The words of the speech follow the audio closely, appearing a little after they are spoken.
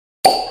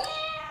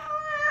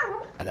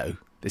Hello,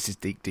 this is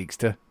Deek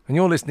Deekster, and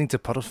you're listening to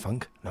Pot of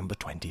Funk number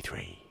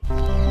 23.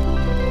 This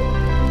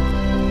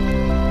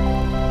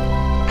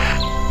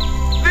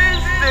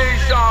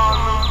station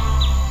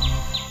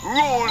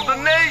rules the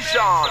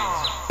nation.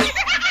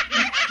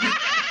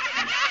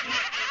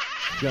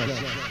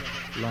 Just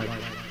like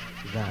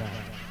that.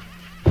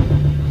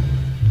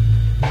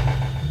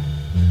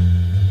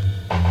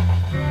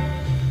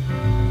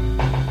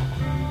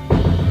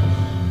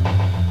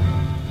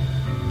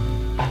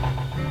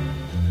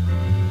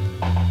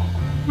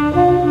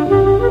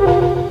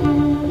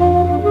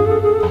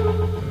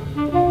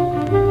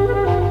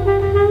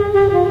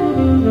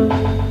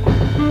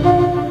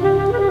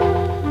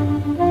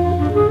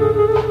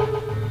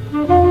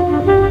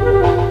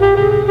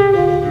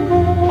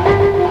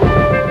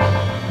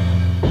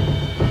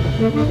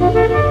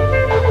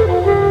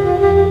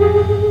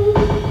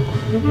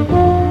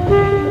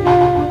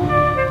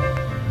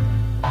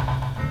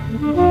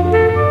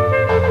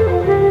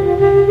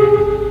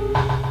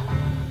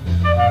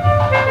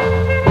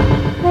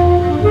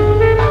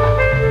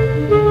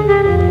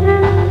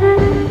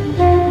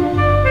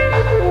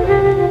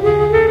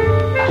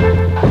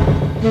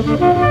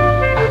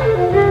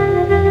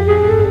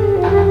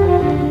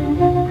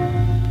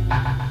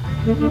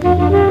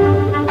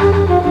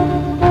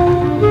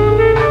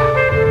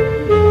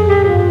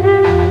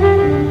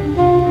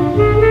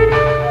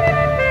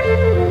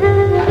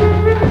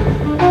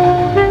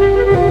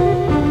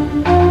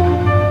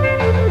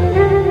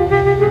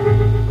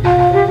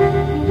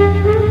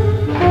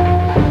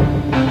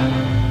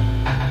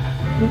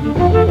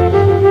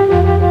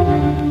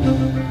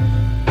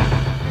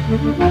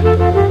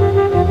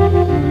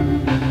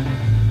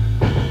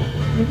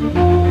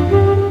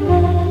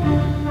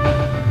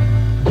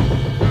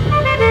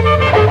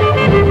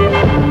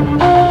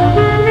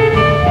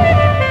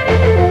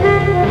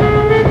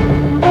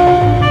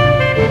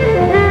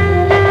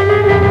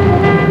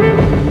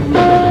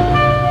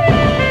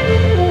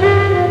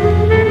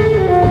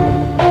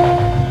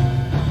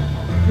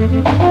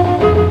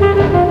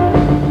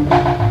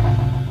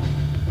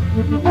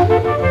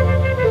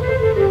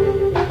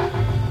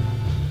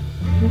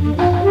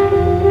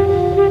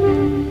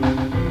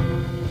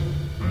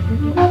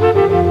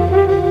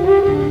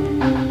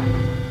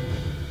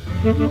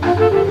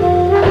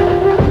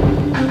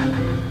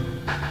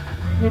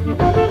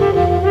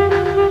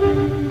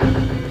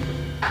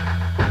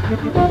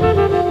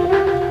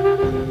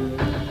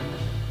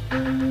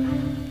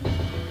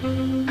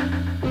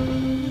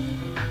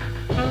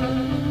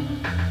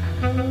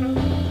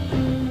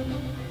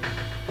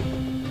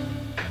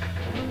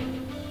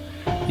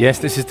 Yes,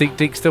 this is Deek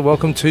Deekster.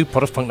 Welcome to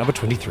Pot of Funk number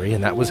 23,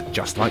 and that was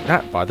Just Like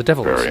That by the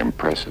Devils. Very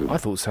impressive. I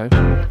thought so.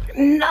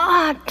 No,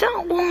 I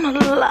don't wanna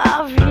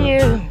love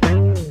you,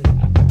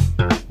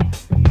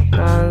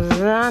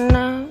 'cause I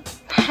know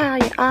how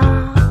you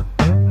are.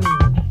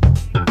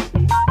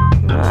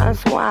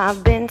 That's why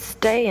I've been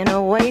staying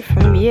away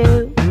from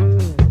you.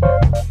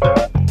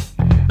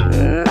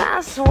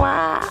 That's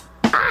why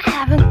I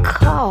haven't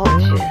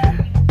called you,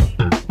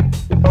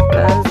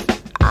 'cause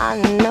I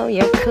know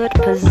you could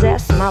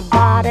possess my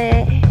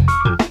body.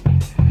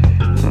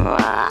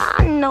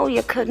 I know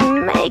you could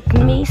make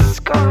me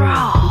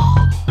scrawl.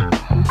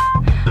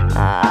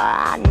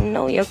 I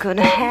know you could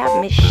have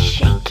me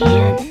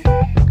shaking.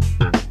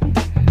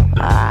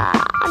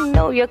 I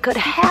know you could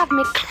have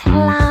me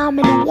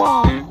climbing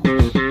walls.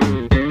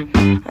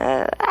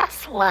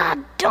 That's why I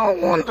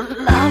don't want to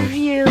love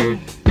you.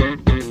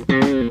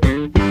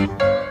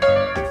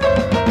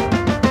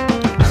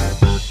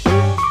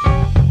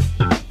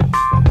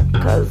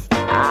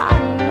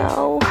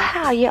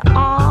 You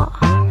are.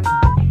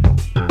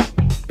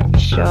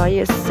 Sure,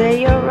 you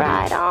say you're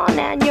right on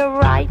and you're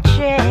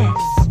righteous,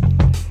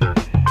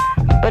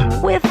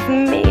 but with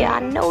me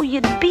I know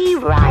you'd be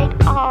right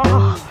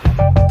off,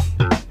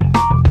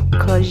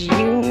 'cause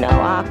you know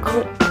I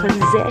could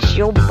possess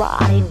your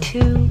body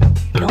too,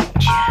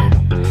 don't you?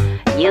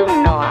 You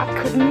know I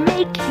could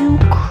make you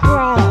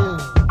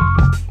crawl,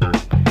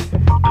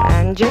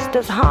 and just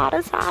as hard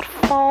as I'd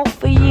fall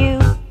for you,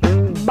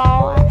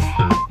 boy,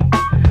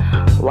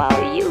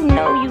 well, you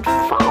know you'd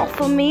fall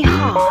for me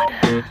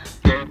harder.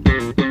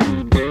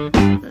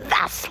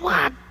 That's why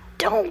I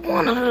don't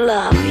wanna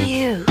love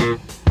you.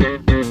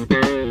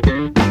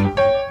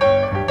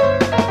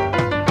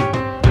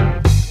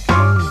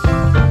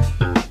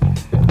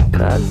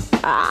 'Cause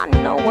I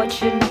know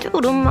what you do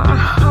to my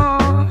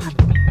heart.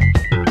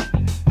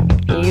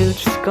 You'd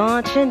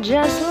scorch it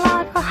just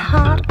like a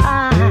hot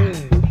iron.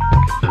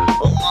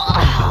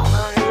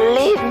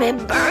 Leave me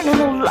burning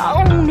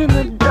alone in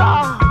the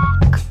dark.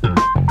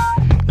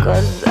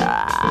 'Cause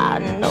I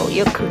know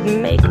you could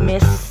make me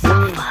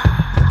suffer.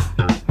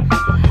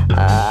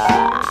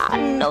 I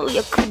know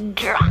you could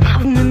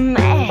drive me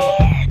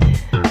mad.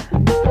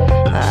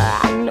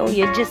 I know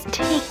you just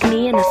take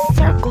me in a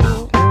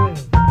circle,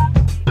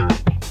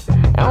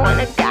 and when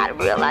it got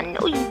real, I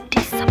know you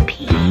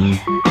disappear.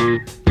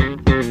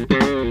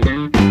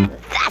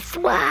 That's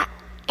why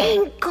I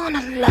ain't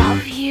gonna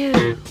love you.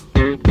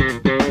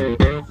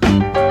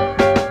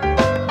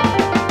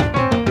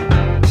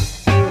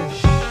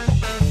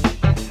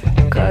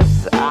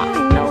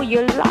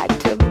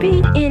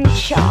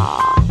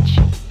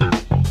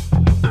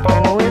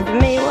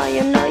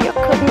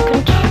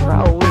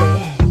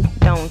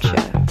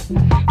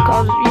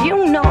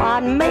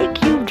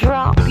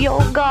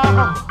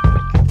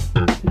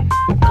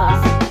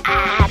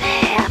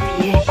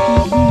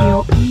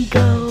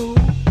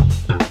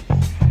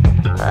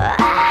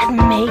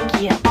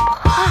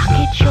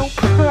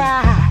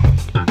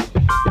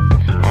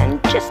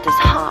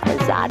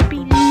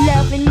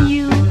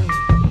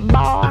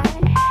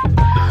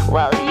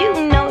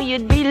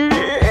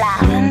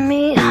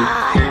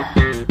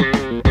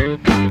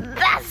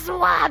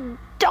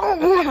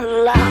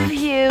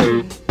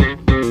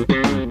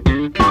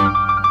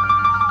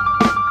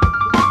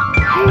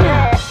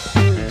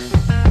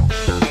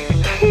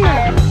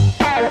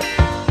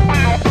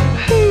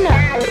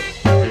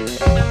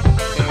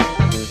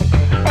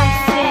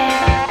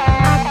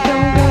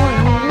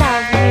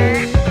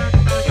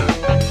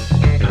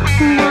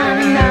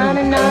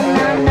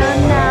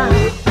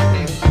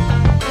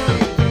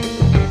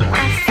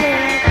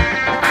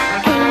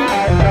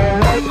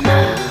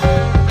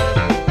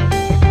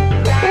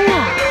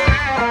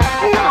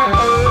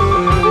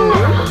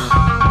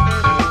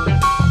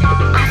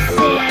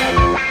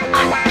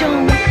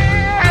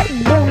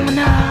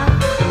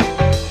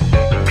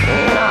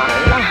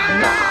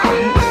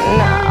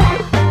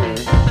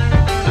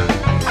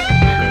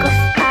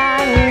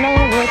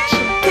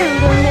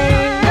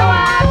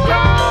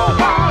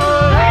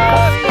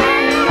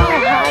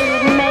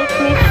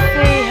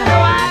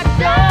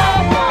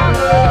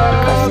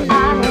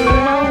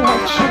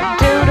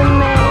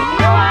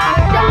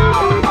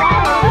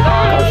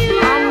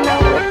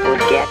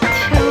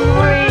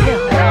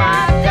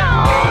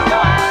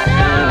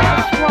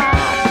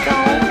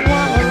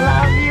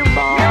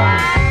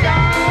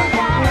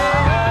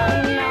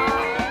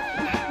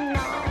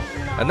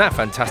 that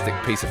fantastic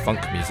piece of funk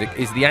music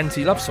is the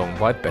Anti-Love Song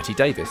by Betty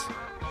Davis.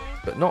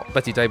 But not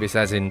Betty Davis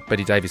as in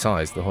Betty Davis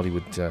Eyes, the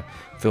Hollywood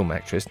film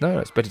actress. No,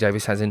 it's Betty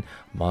Davis as in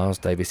Miles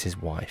Davis's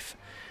wife.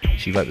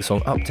 She wrote the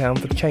song Uptown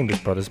for the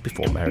Chambers Brothers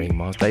before marrying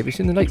Miles Davis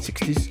in the late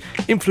 60s,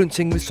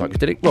 influencing with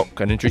psychedelic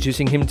rock and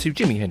introducing him to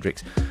Jimi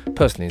Hendrix,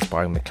 personally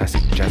inspiring the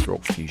classic jazz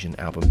rock fusion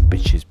album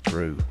Bitches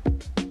Brew.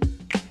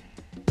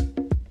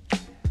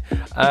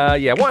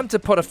 What happened to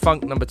Pot of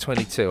Funk number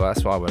 22?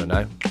 That's what I want to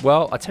know.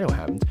 Well, I tell you what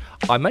happened.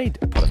 I made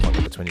a Pot of Funk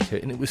number 22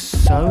 and it was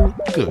so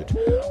good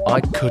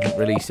I couldn't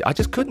release it. I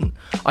just couldn't.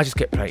 I just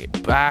kept playing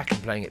it back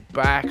and playing it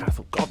back. I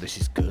thought, God, this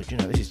is good.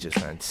 This is just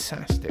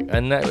fantastic.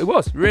 And it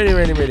was really,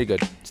 really, really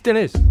good. Still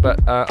is, but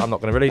I'm not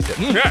going to release it.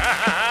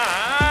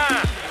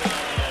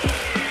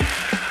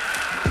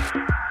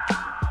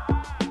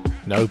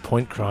 No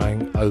point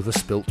crying over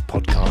spilt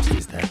podcast,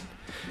 is there?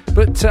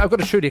 But I've got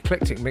a truly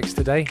eclectic mix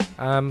today,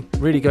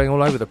 really going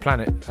all over the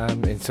planet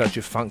in search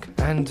of funk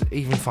and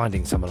even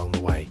finding some along the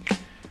way.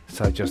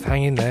 So just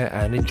hang in there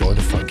and enjoy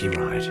the funky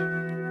ride.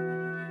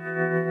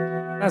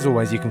 As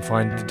always, you can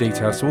find the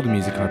details to all the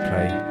music I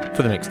play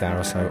for the next hour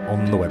or so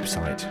on the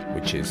website,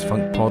 which is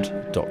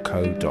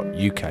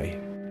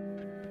funkpod.co.uk.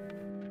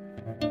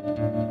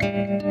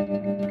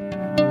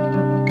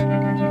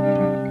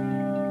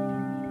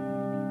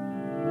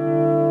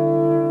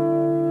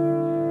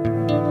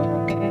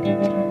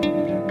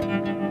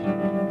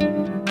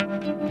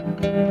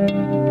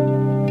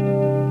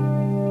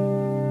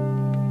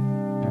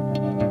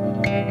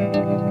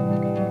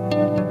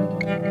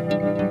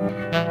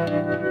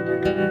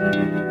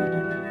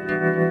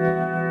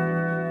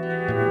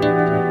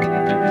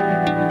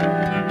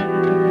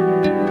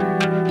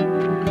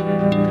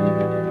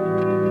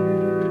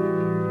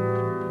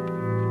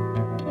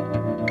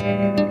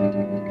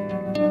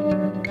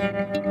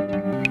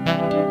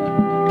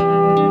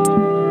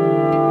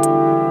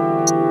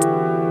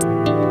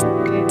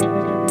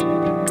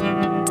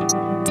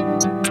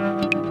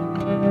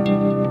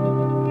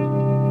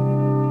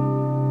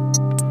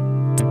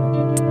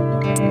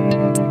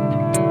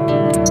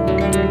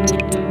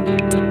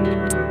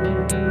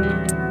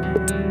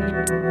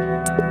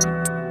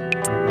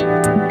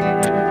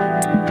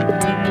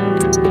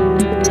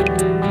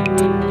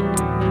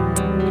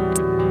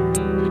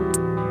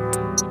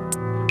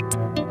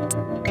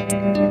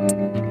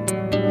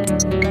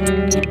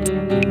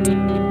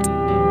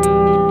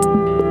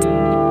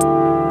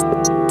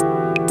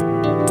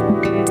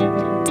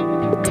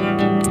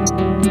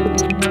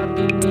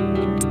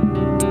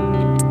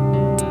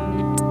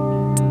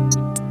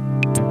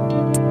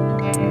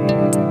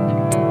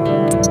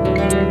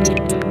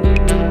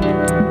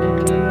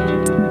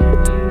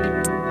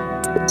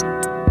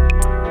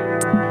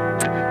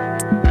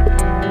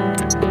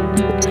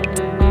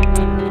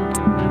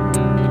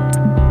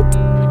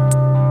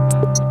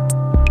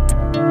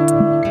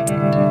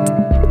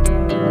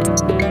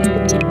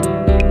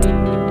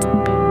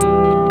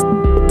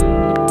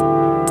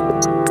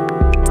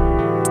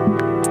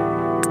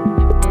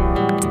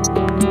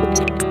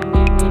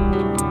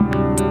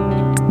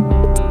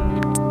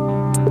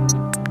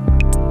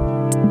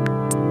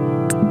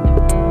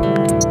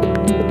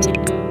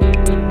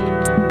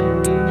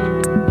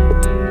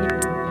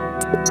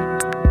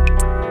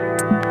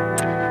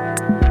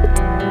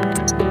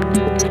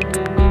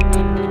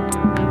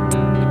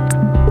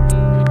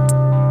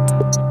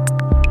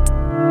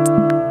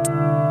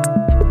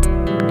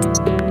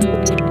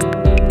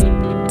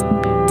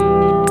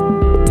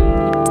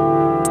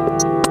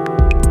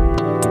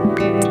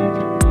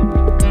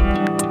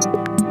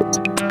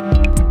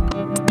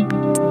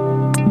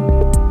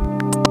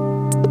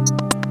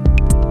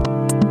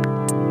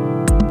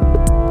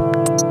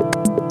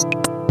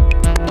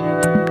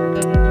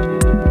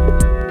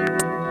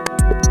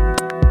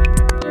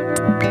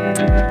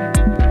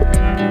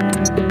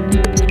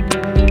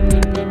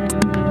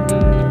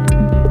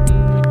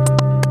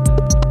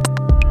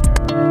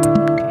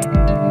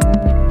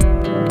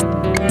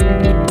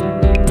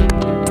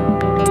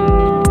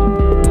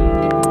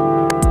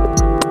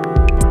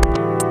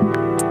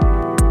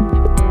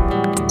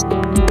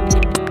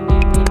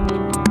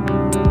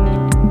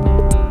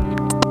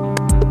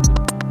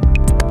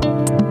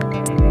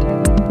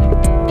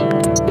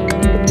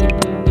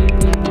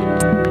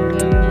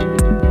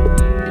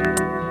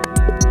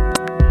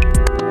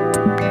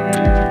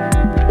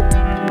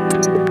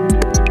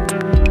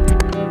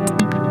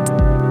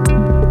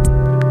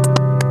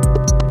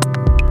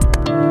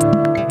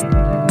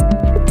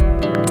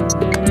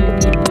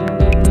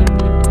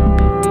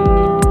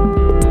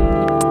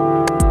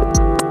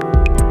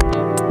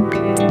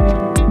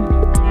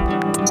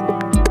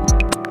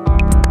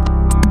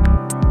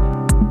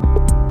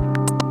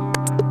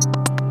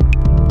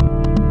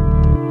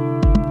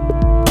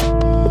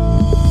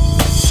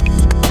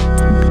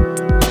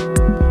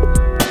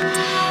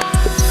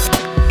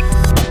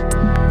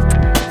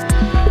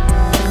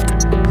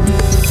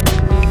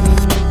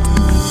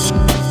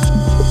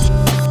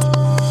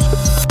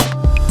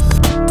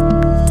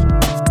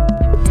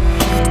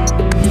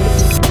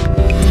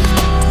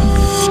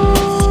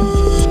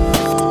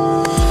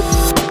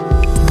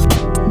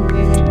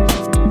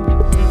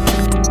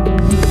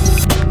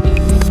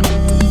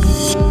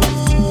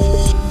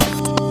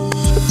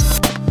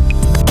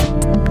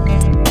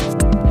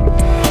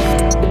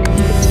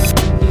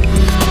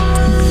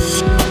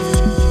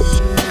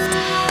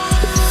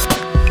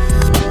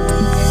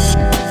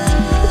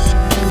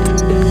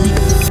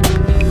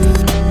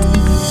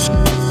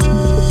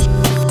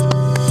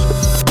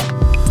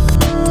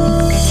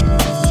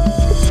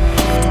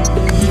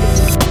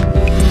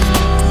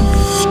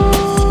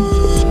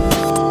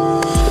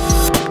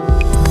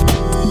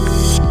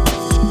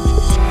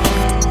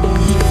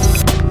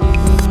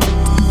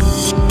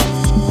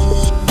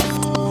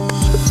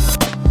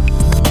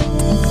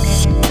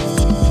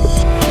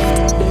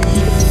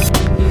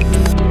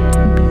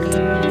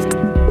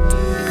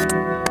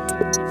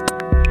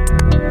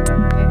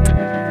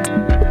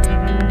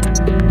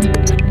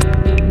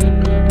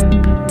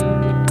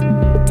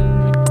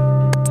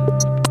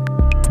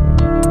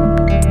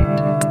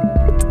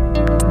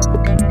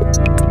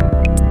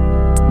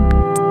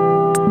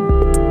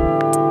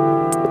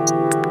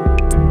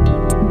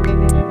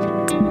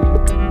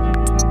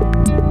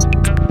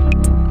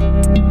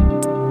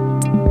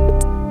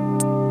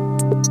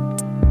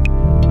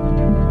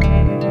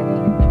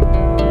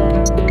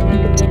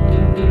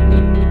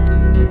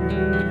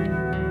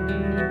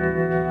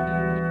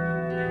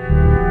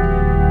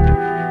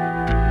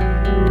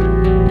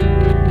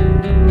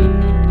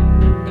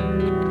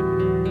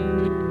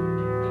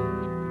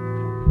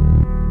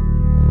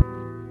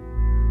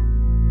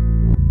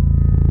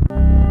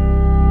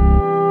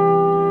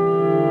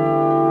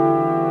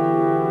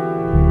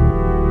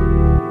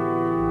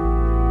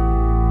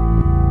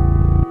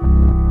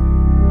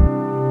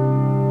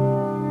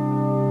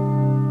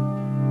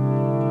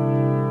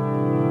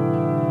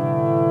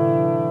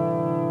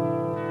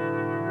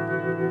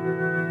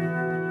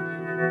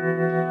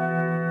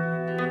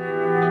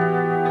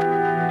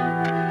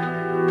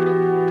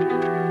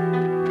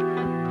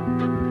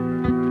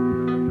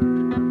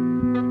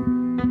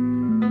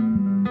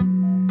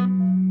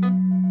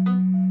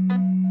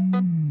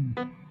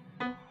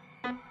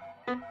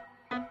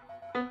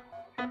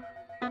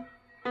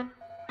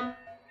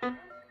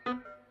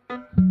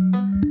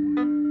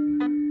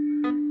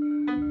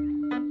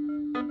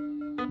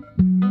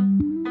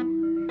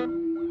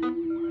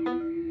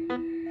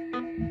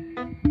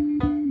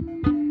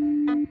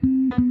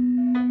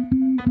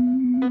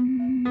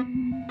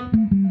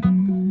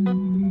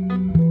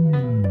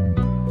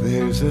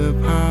 There's a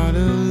part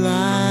of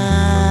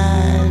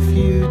life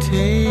you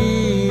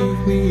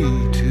take me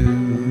to,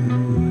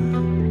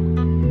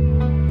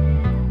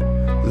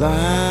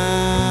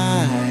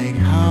 like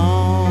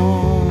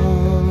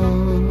home.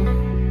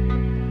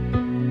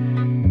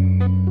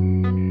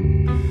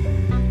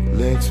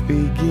 Let's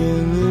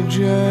begin the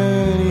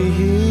journey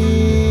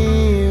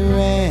here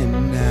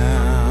and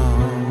now.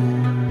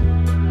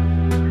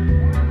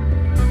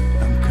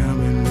 I'm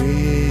coming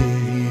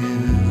with you.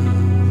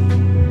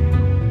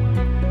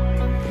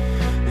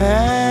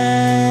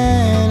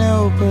 An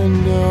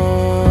open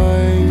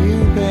door, you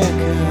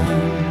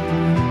beckon.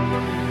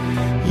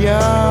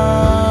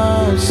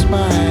 You're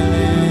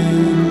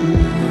smiling,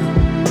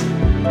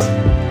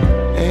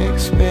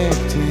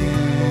 expecting.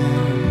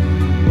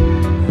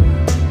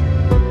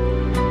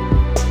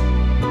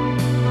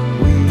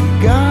 We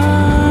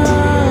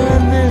got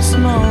this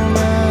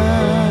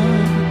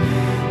moment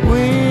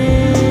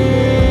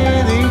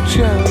with each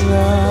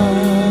other.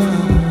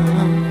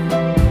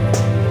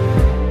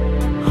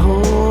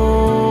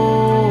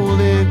 Hold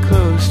it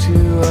close to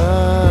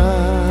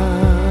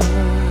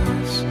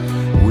us.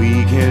 We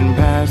can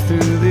pass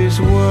through this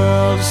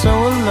world so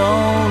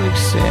alone,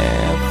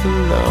 except for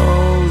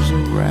those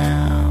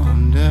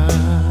around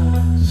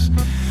us.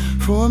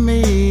 For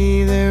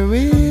me, there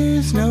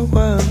is no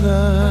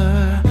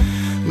other.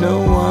 No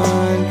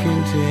one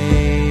can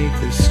take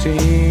the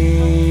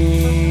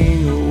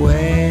sting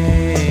away.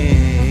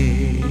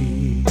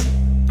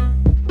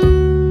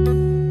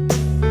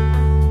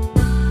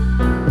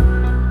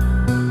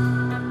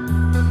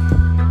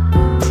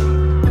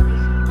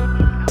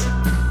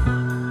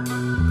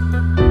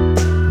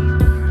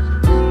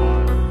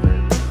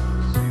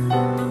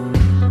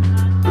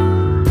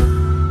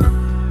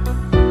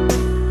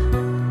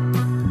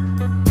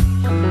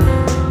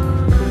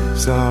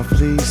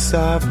 Softly,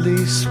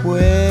 softly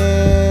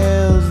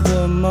swells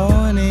the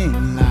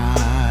morning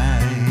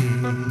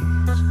light,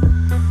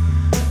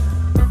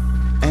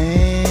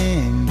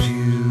 and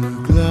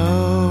you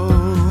glow.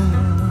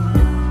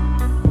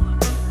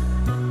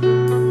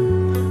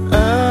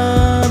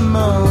 A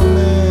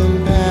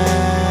moment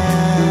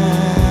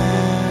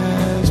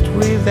passed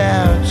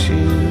without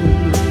you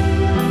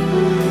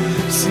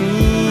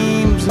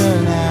seems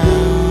an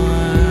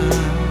hour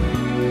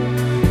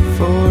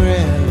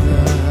forever.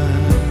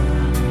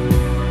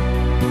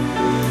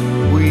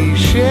 We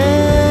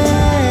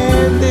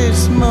share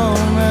this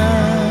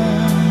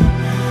moment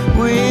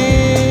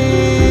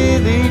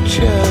with each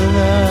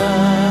other.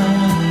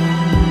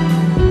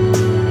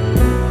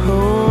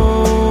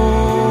 Hold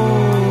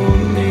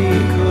me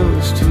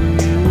close to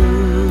you.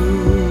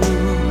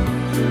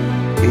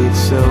 It's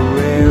so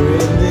rare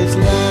in this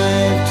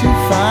life to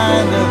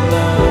find the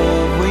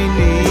love we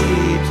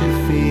need to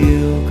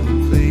feel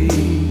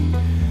complete.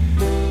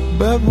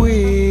 But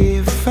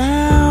we've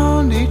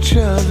found each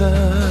other.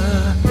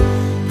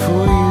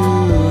 For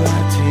you, I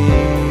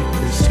take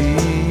the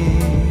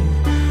sting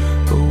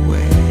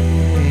away.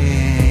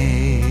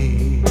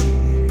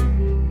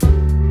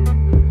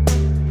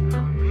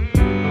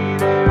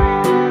 Shelter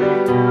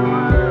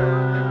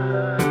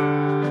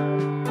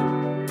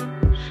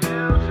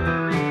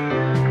me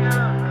and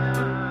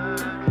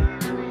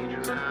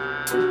cover,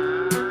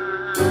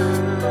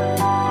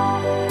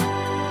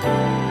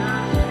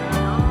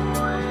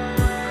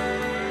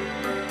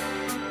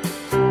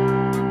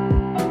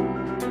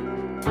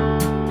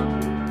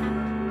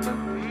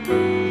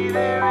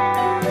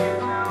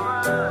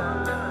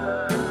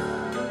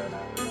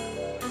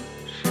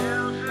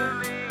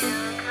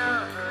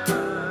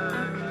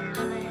 keeps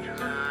me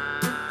dry.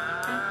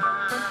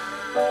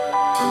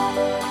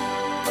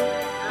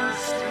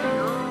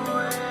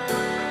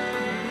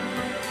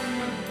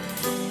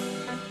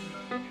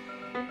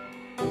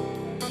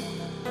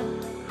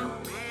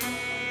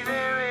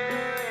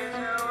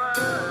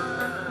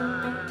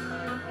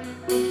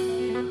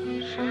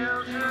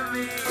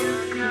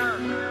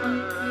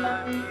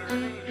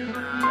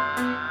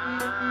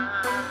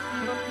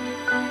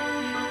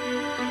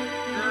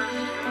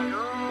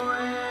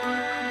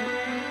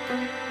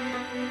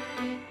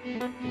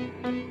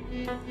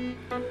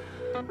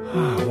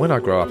 When I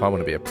grow up, I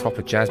want to be a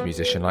proper jazz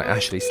musician like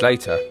Ashley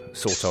Slater,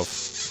 sort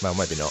of. Well,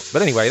 maybe not.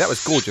 But anyway, that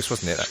was gorgeous,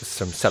 wasn't it? That was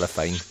some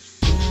Cellophane.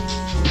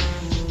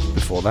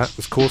 Before that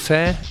was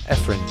Corsair,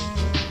 Ephraim.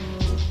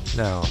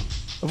 Now,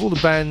 of all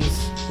the bands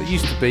that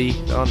used to be,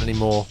 that aren't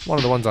anymore, one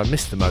of the ones I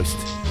miss the most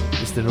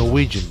is the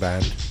Norwegian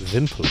band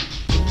Vimpel.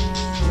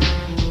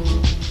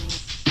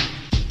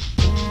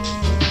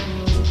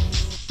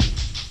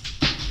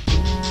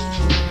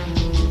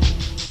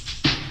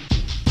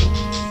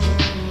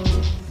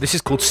 This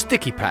is called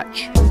Sticky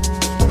Patch.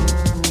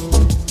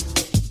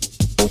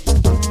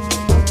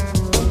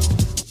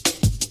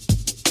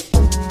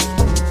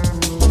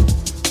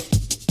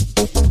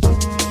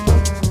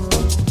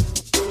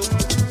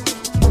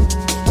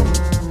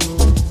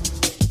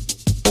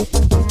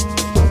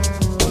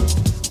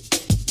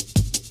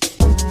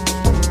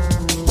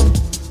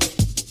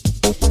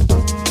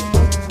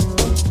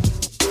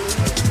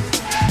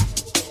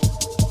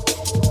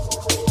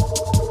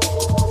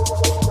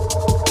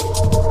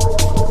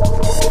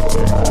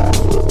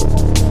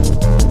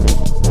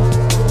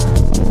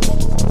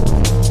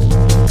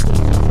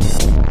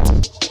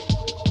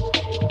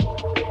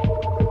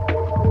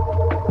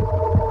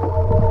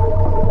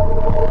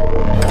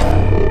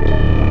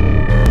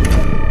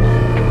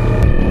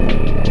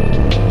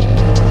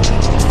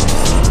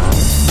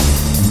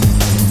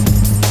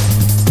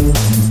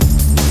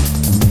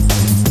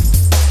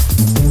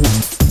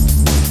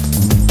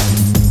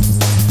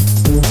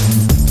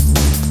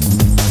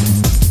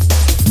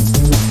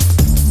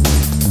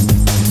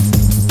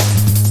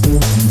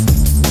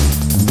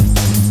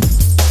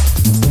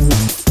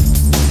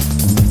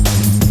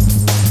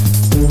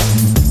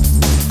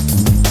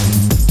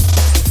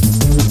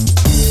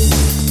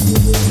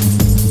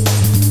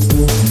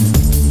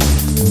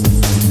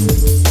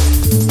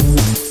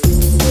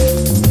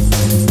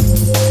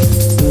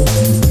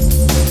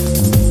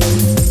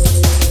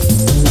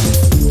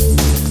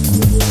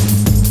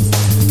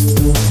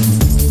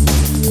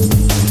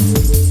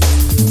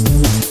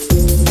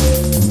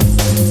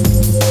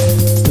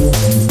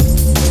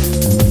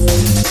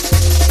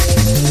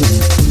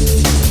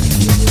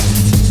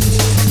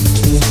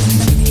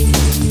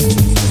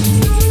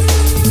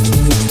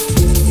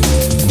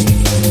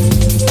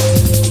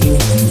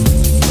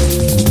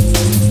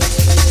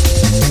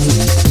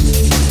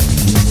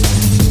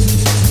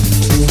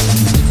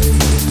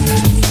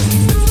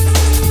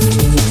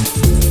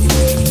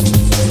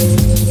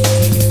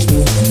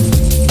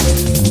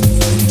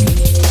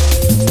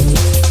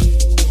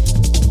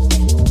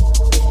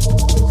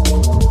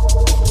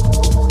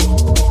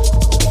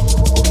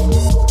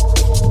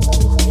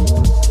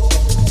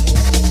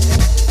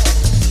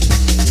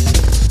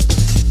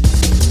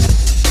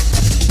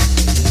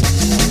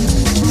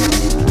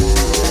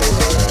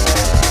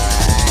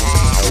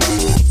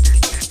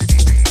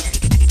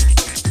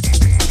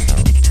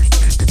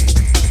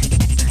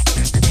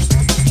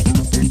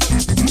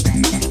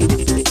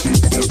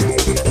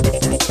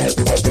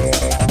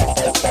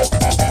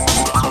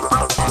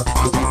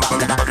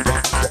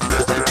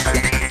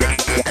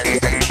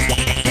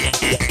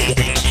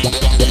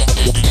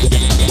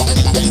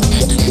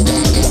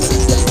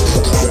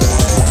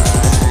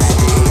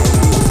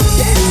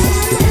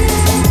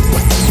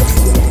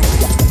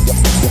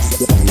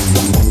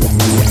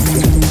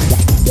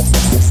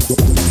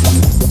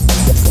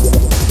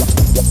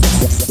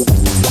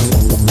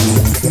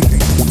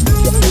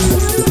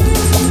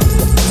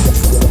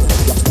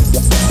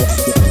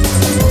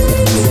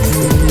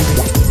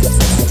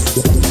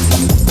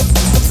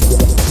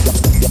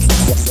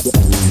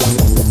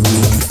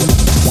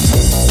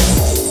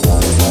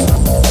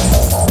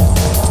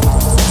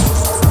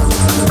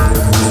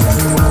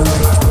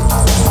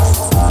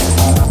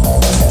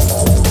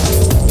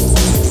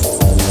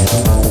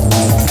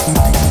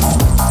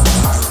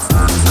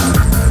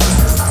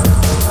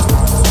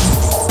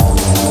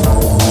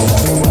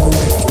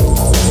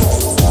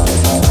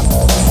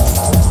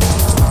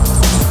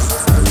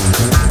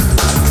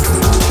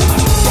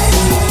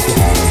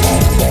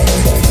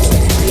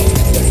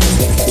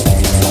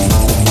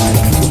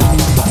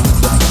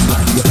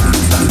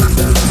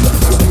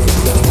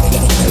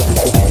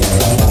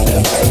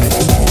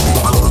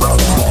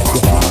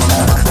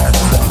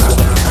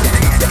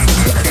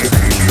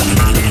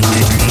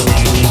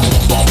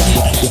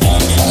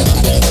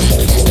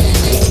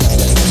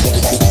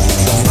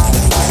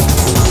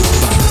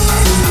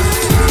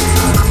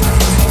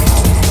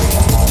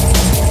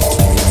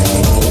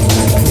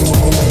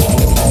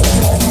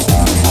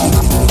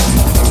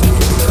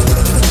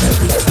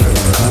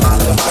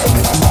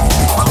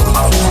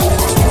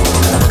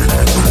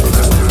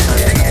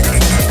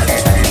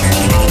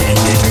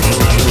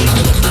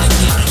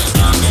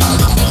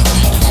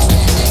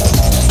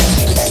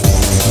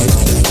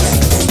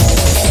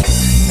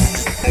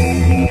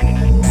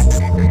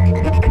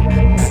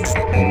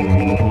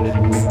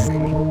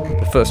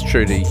 first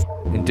truly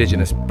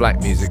indigenous black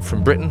music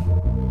from Britain,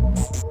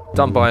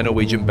 done by a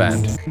Norwegian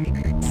band.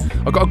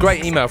 I got a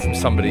great email from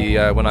somebody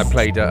when I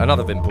played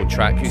another Vimport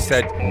track who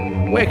said,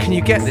 "Where can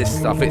you get this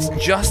stuff? It's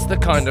just the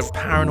kind of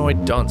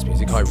paranoid dance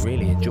music I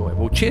really enjoy."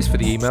 Well, cheers for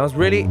the emails,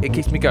 really, it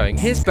keeps me going.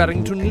 Here's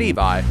Barrington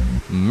Levi,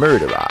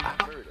 Murderer.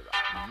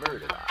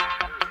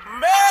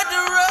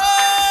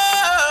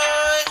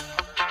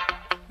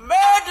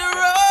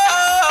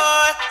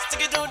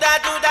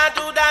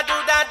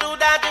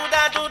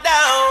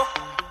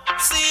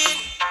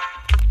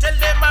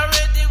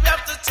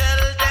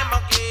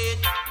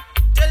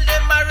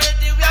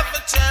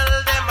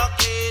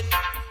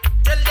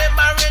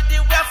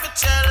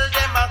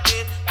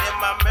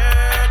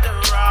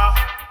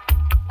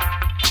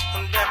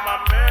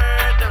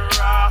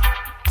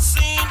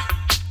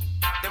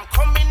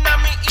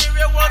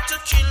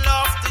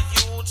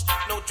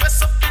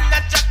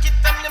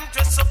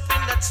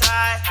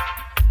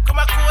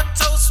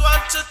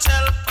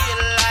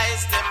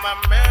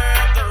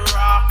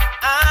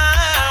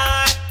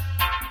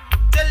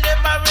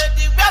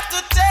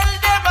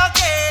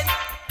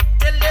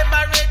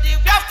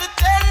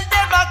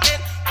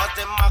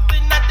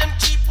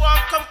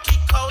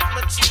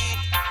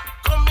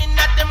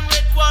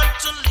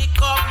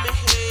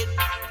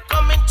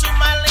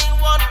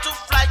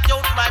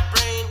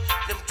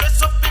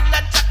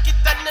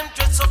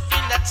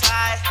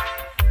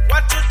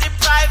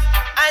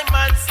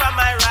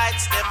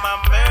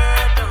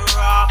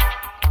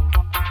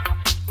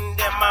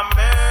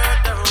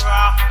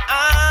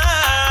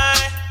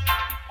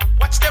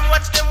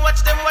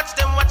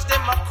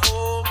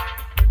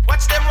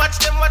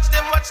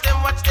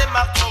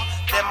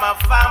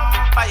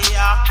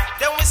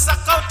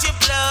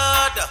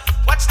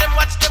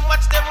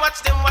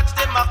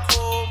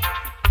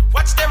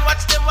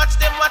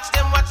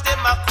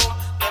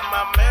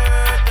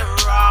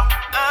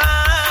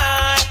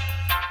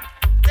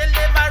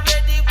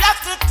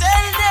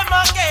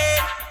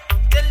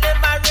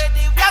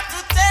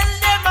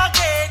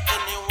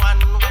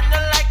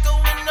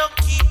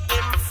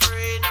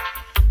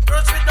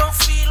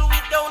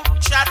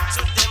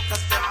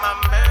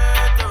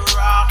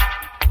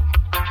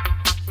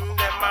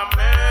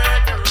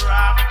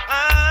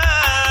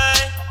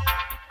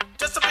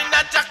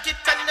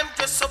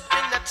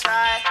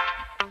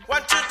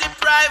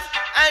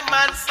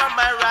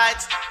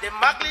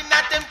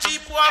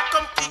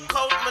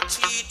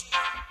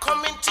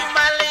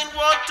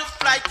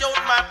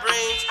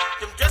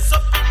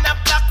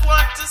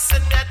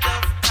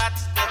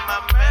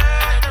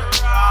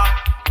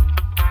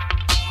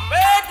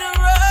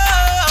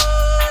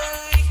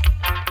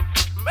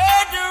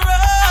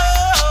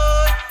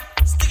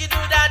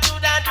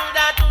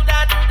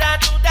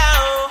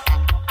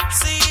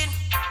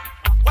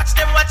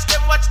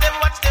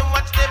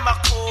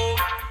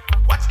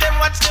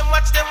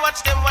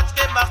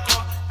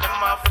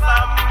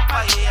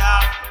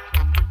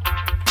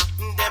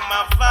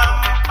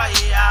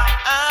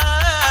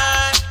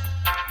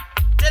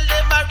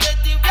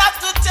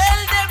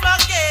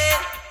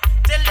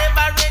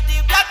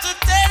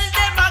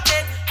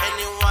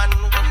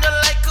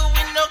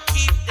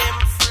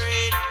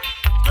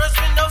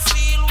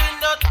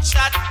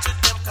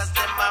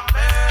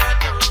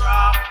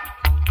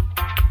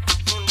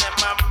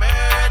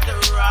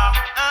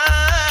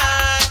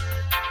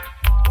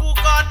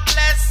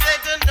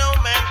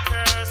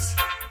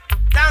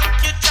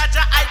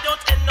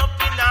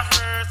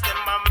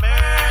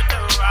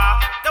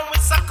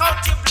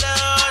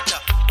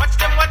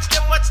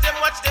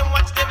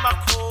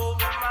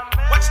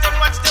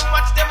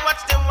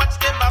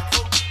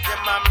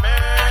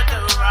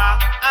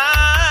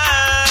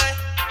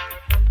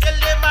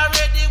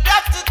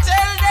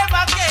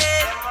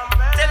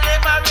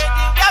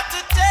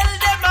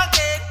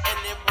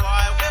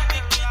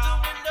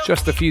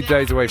 Just a few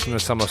days away from the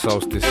summer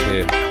solstice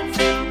here.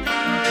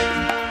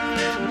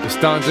 It's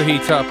starting to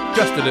heat up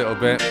just a little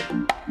bit.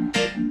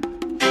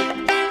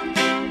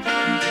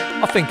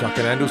 I think I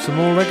can handle some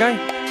more reggae.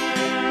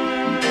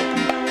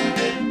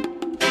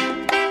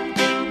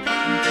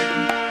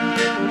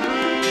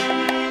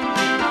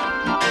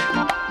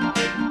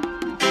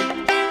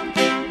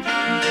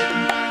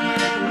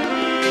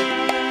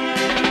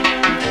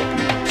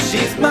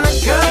 She's my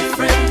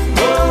girlfriend,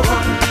 oh,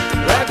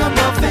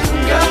 ragamuffin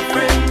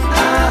girlfriend.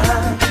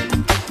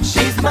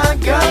 She's my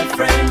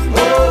girlfriend,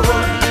 oh,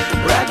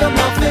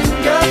 ragamuffin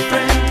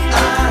girlfriend.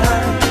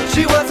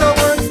 She was a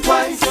once,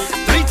 twice,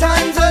 3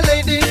 times a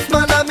lady.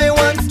 Man, I me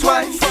once,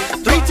 twice,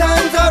 3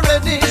 times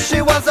already.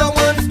 She was a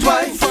once,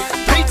 twice,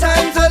 3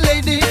 times a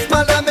lady.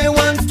 Man, I me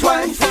once,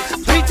 twice,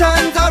 3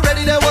 times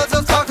already. There was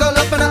a sparkle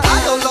up in her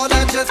eye, oh Lord,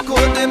 I just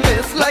couldn't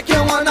miss. Like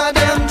you one of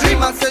them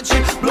dream. I said she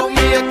blew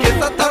me a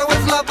kiss. I thought it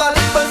was love at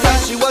first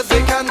sight. She was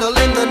a candle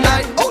in the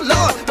night. Oh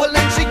Lord, well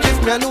then she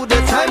kissed me. I knew the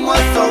time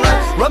was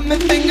alright. Run my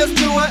fingers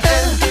through her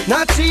hair.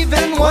 Not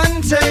even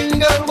one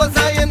tangle. Was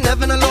I in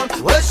heaven alone?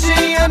 Was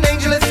she an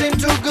angel? It seemed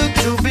too good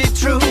to be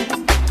true.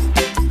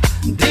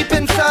 Deep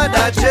inside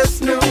I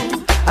just knew.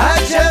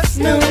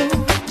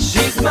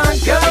 She's my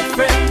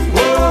girlfriend,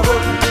 whoa,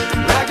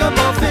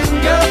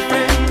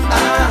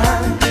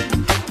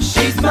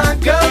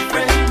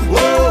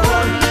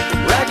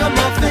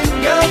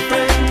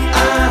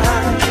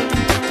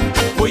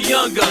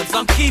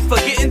 Kiefer,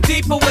 getting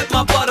deeper with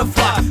my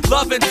butterfly.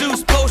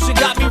 Love-induced potion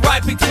got me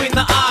right between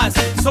the eyes.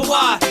 So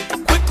I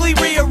quickly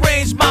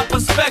rearranged my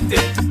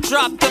perspective.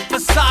 Dropped the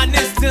facade,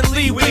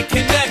 instantly we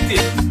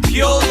connected.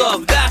 Pure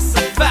love, that's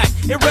a fact,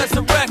 it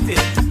resurrected.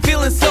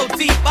 Feeling so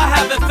deep, I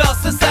haven't felt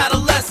since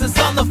adolescence.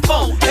 On the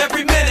phone,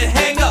 every minute,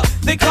 hang up,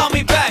 they call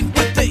me back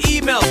with the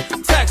emails,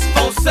 text,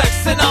 phone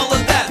sex, and all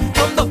of that.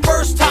 From the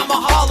first time I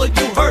hollered,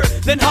 you heard,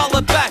 then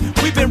holler back.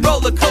 We've been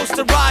roller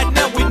coaster riding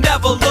and we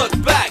never look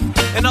back.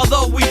 And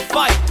although we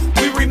fight,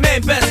 we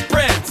remain best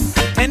friends.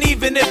 And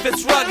even if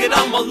it's rugged,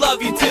 I'ma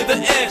love you to the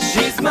end.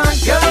 She's my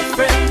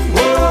girlfriend,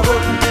 whoa,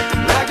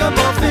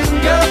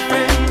 ragamuffin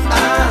girlfriend.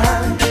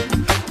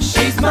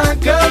 She's my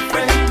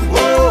girlfriend,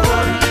 whoa,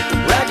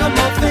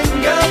 ragamuffin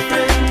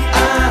girlfriend.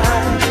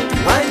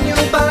 Wine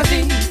your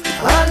body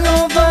all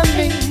over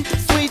me,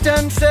 sweet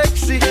and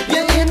sexy,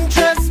 you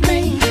interest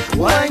me.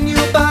 Wine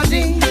your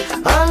body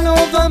all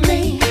over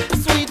me,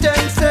 sweet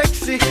and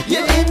sexy,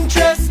 you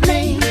interest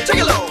me.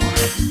 Take it low.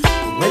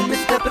 When we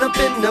stepping up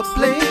in the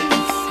place,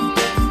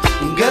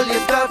 girl, you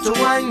start to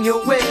wind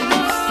your waist.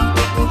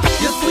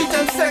 You're sweet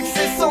and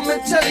sexy, so me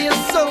tell you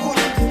so.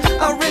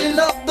 I really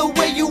love the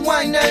way you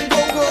whine and go.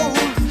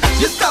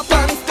 You stop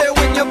and stare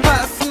when you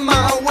pass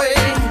my way.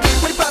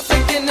 When you pass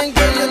again and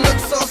girl, you look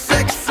so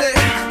sexy.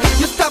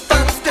 You stop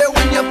and stare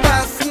when you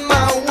pass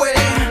my way.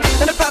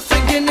 And I pass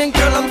again and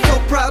girl, I'm so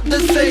proud to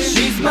say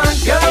she's my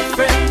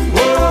girlfriend.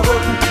 Whoa,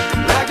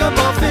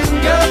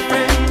 ragamuffin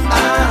girlfriend.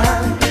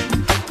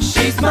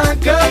 She's my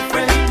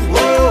girlfriend.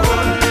 Whoa,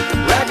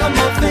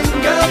 ragamuffin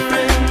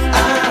girlfriend.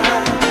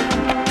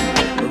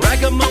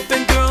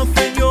 Ragamuffin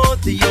girlfriend, you're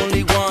the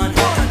only one.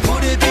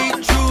 Would it be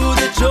true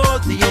that you're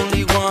the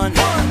only one?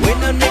 When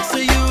I'm next to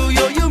you,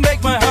 yo, you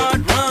make my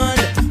heart run.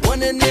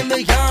 One in a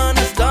million,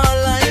 a star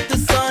like the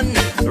sun.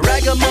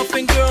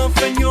 Ragamuffin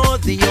girlfriend, you're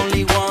the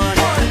only one.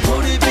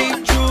 Would it be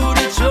true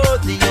that you're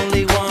the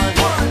only one?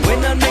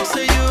 When I'm next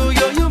to you,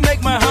 yo, you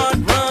make my heart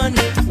run.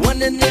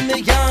 One in a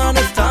million,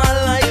 a star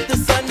like the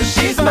sun.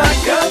 She's my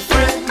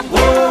girlfriend,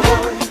 whoa,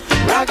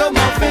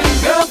 ragamuffin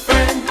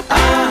girlfriend.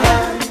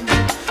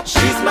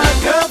 She's my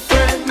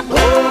girlfriend,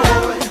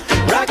 whoa,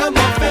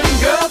 ragamuffin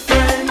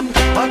girlfriend.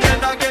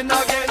 Again, again,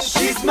 again.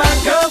 She's my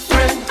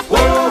girlfriend,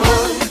 whoa,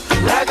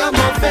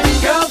 ragamuffin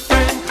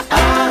girlfriend.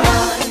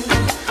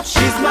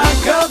 She's my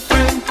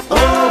girlfriend, oh,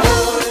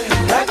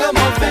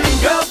 ragamuffin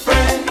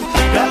girlfriend.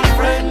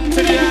 Girlfriend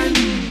to the end.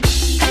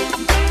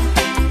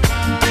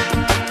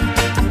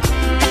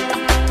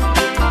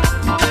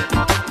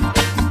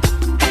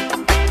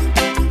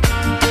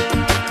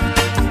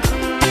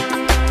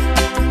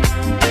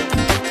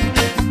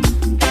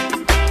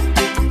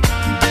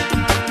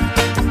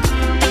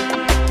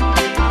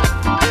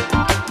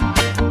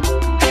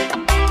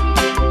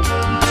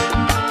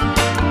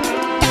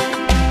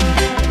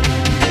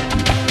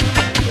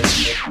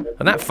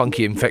 And that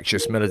funky,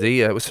 infectious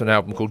melody was from an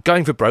album called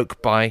Going for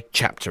Broke by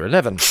Chapter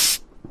 11.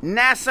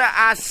 NASA,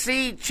 I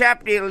see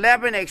Chapter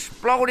 11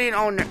 exploding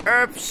on the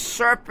Earth's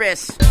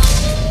surface.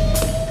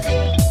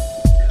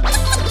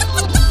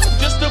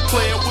 Just a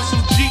player with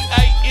some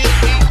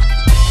G-A-N-E.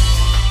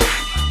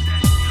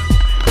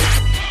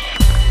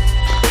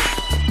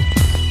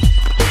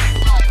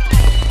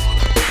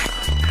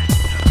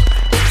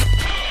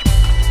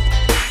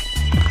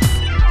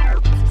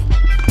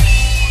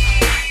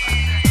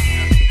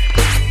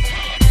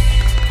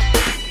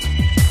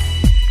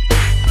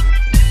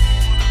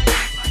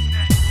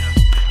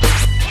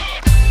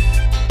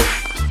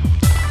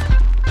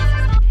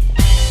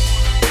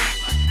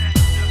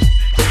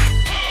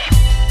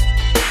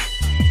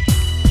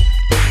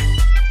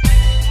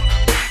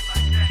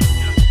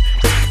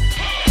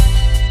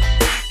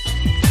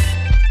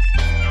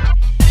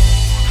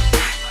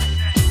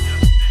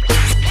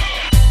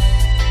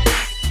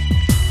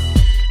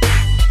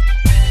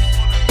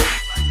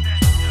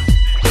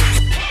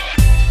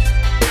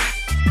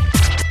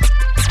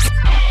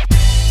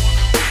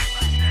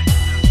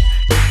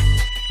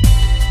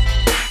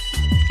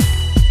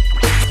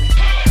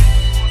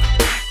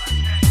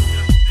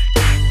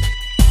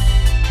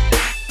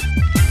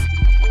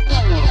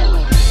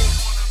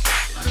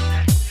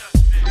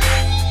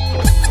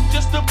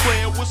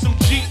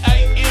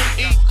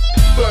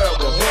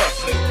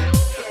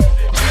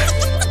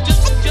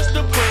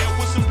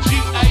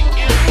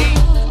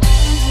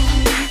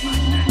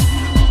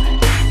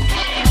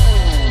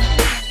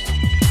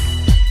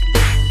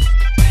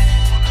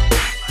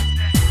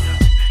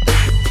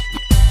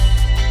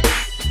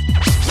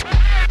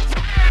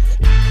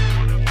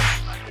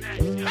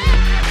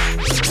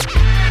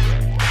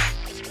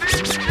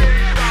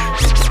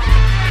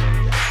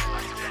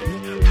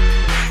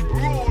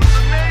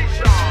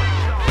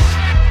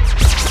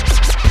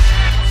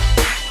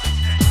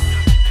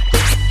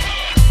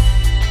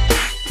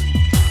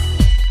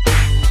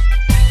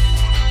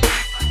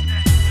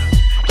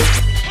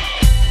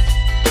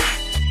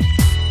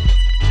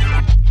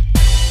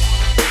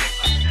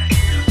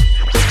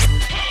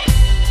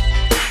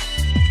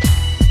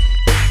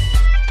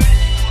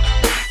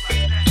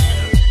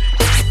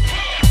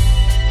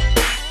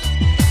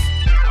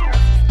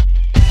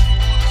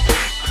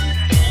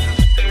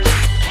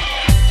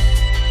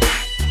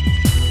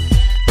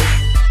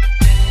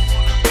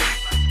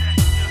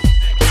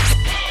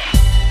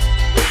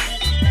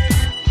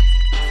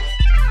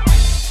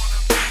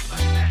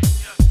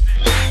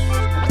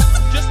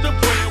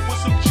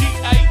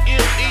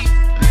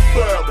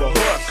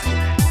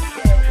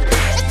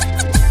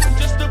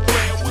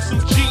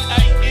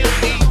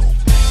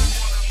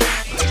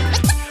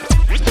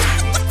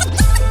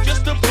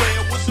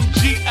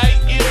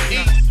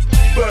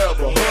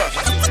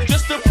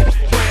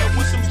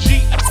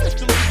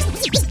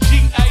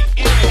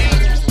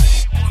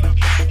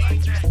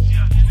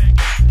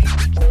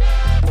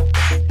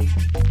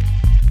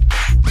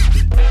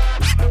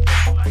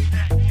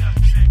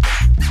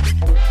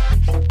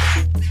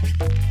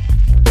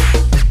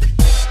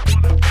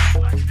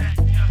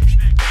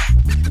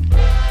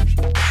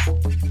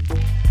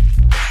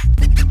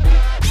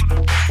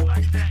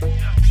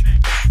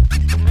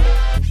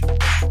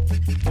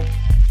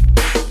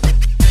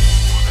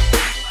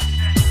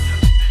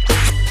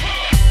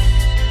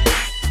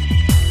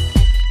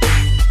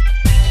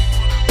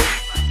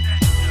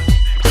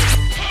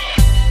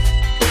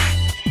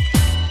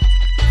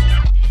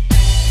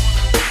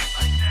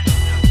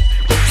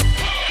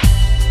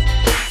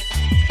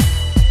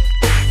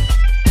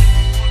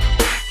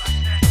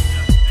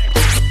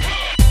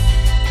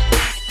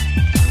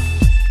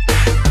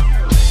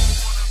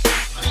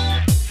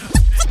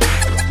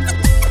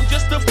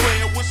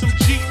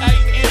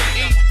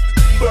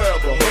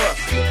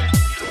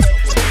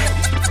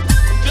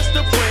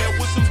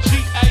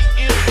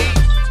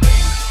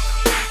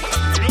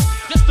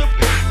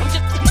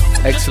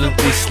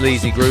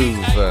 Sleazy Groove,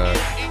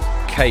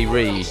 K.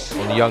 Reed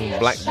on Young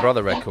Black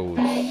Brother Records.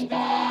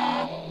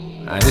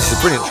 And this is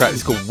a brilliant track.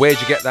 It's called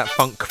Where'd You Get That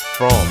Funk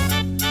From?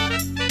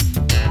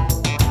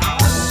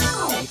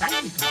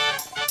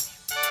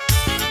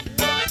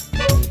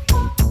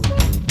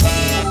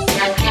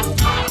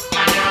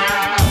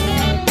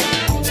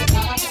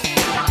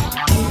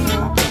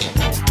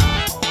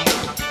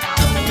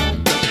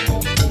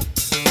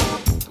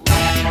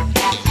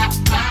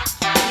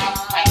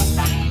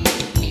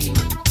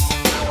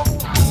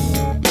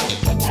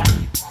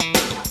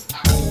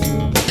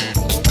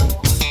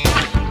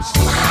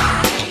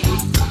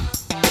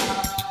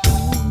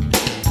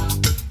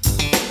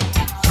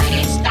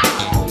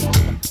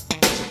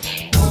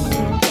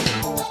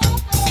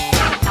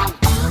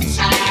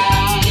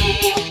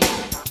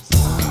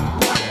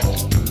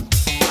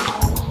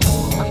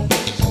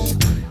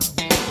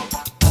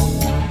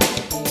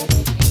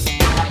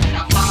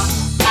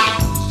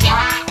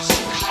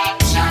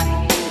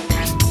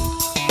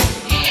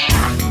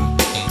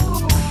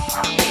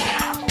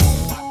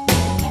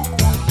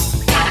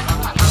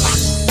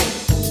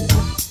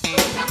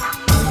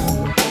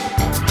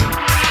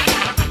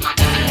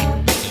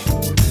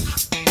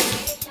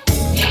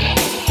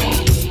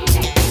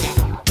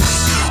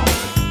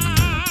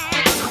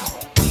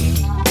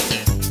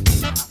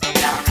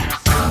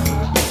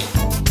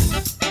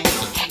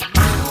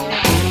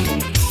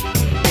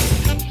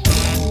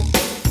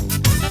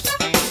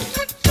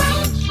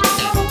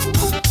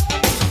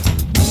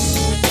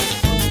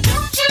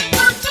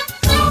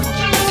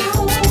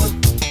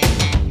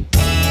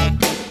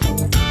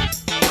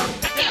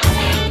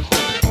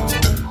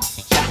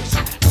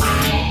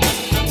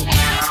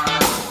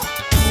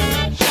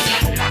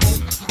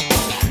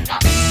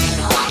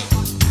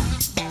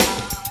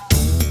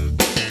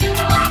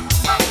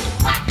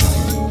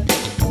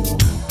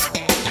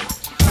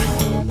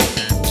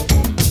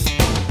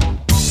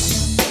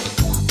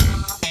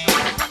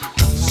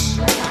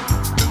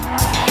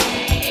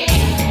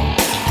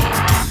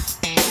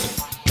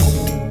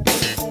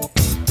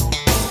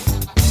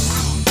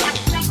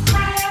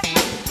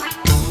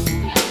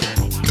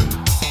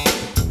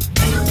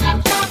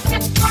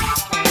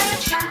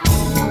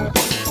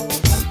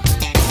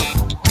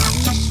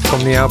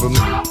 From the album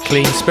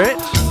Clean Spirit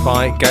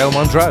by Gail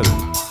Monroe.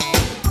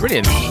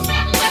 Brilliant.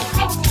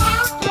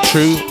 A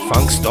true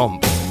funk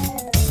stomp.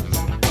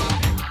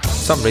 For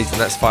some reason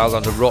that's filed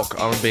under rock,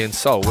 R&B and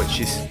soul, which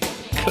is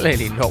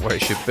clearly not where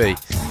it should be.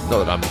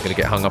 Not that I'm going to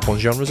get hung up on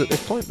genres at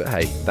this point, but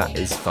hey, that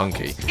is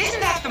funky. Isn't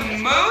that the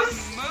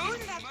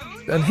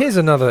most? And here's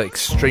another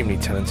extremely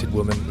talented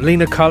woman,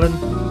 Lena Cullen,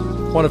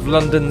 one of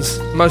London's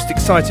most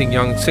exciting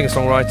young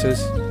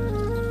singer-songwriters.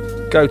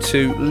 Go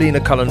to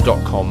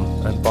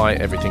lenacullen.com and buy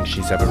everything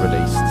she's ever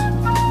released.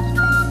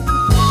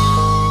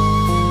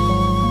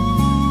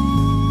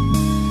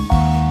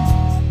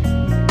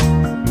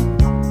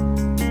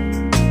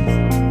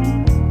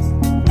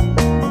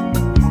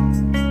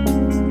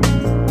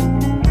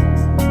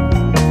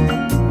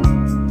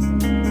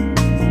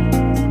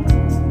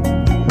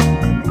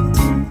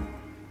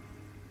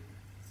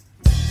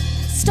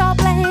 Stop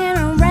playing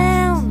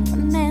around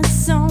when there's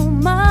so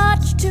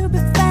much to be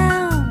found.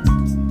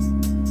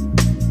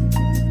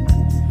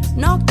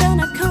 Not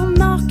gonna come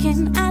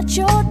knocking at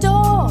your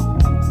door.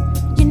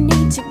 You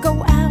need to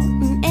go out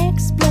and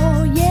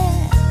explore,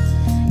 yeah.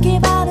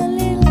 Give out a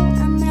little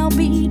and they'll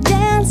be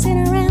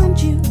dancing around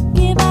you.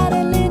 Give out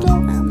a little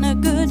and the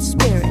good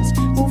spirits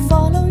will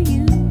follow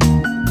you.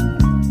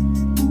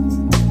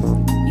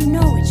 You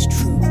know it's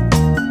true.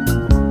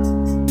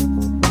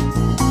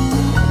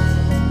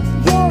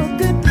 You're a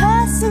good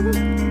person.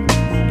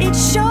 It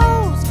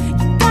shows you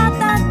got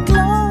that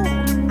glow.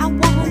 I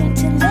wanted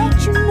to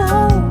let you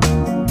know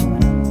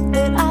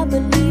that I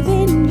believe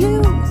in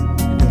you,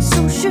 and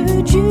so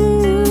should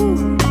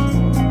you.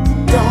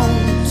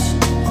 Don't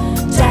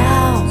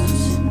doubt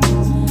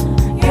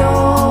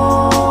yourself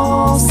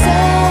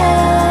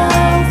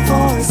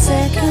for a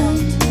second.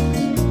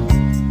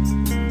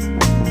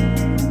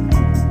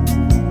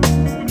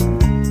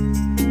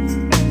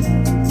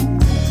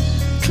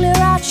 Clear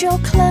out your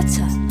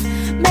clutter,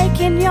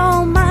 making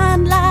your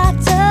mind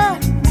lighter,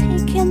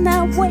 taking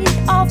that weight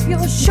off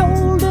your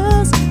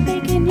shoulders,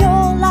 making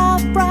your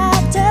life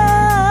brighter.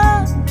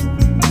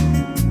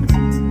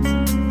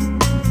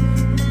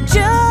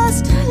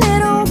 Just a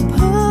little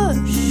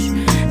push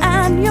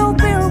and you'll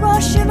be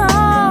rushing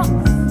off.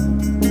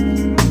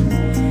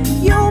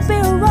 You'll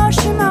be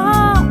rushing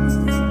off.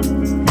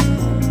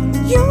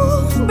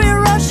 You'll be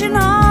rushing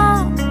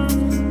off.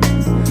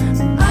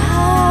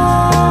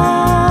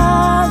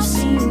 I've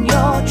seen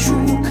your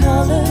true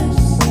colors.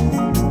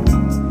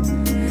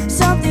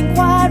 Something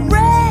quite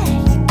rare.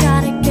 You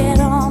gotta get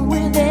on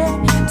with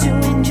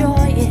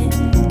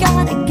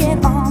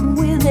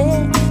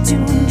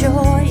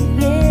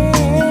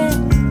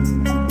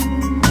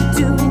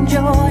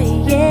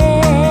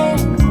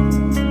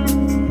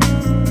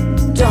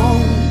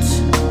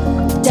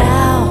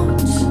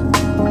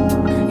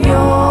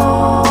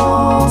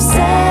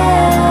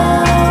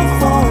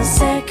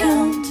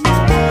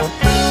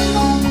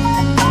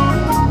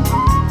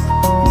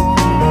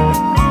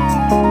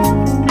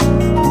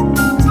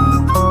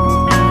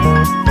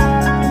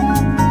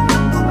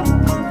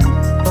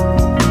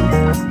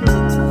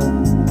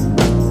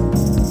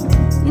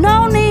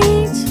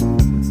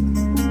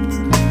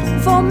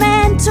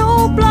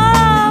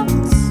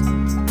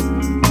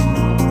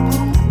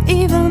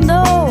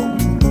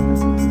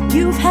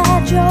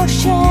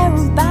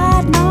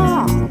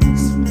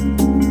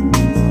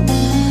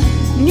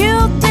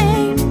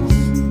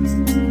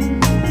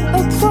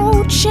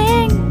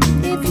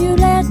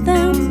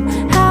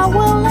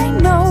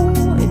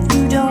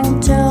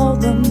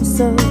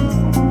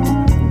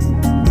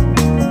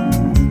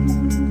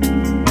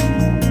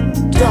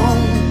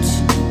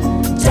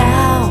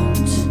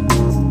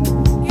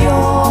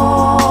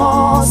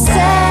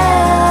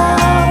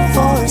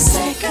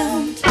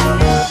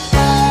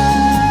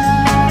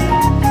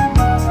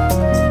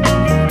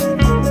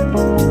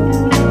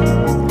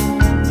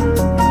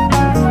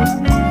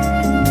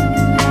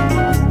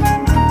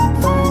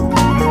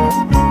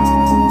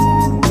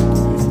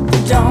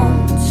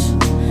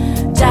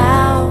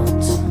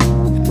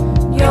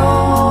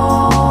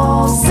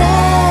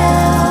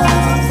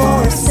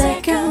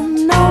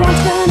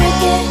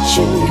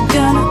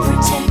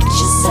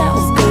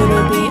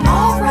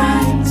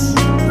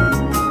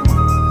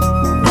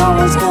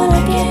one's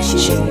gonna get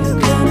you. You're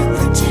gonna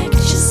protect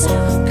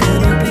yourself.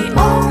 Gonna be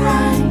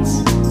alright.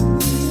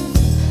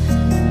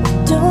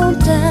 Don't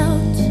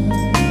doubt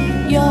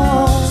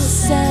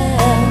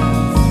yourself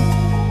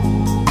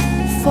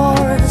for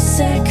a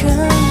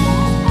second.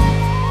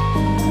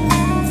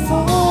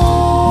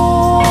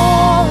 For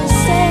a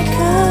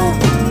second.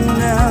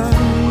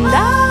 And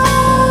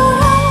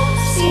I've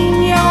seen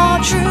your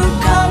true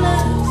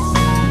colors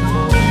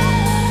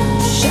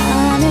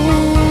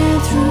shining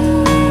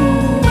through,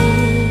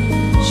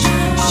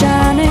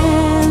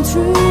 shining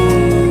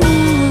through,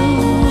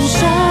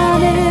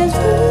 shining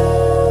through.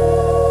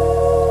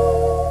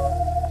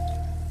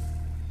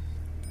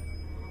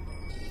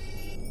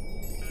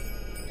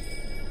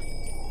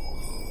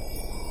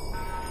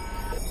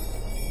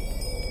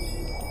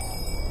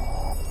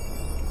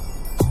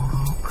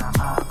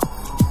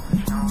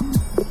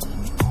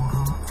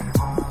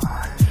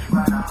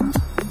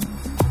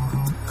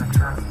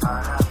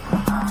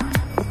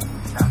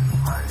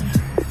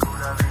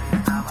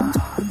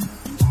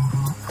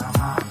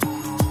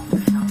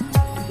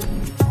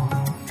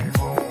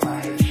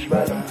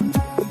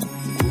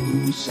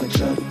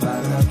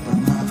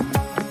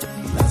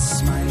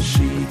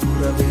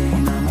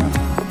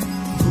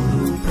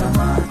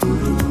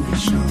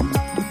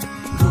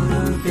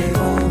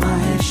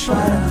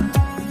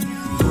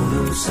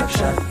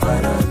 Sakshat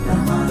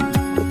Parabrahma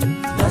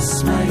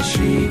Tasmai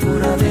Shri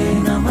Gurave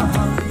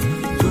Namaha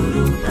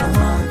Guru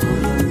Brahma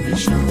Guru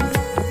Vishnu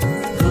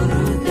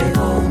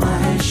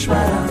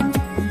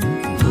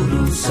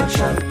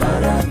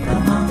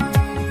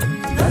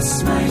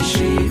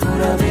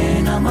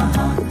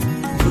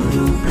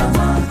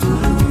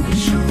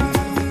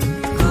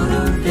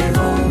Guru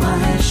Devo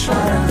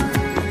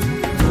Maheshwara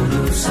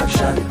Guru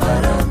Sakshat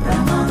Parabrahma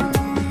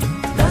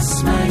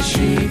Tasmai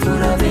Shri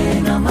Gurave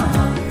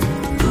Namaha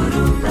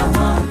Guru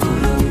Brahma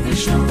Guru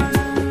Vishnu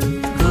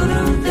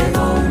Guru Devo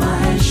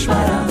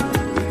Maheshwara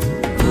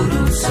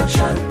Guru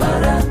Sakshat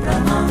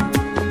Parabrahma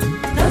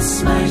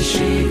Tasmai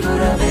Shri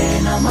Gurave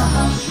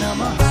Namaha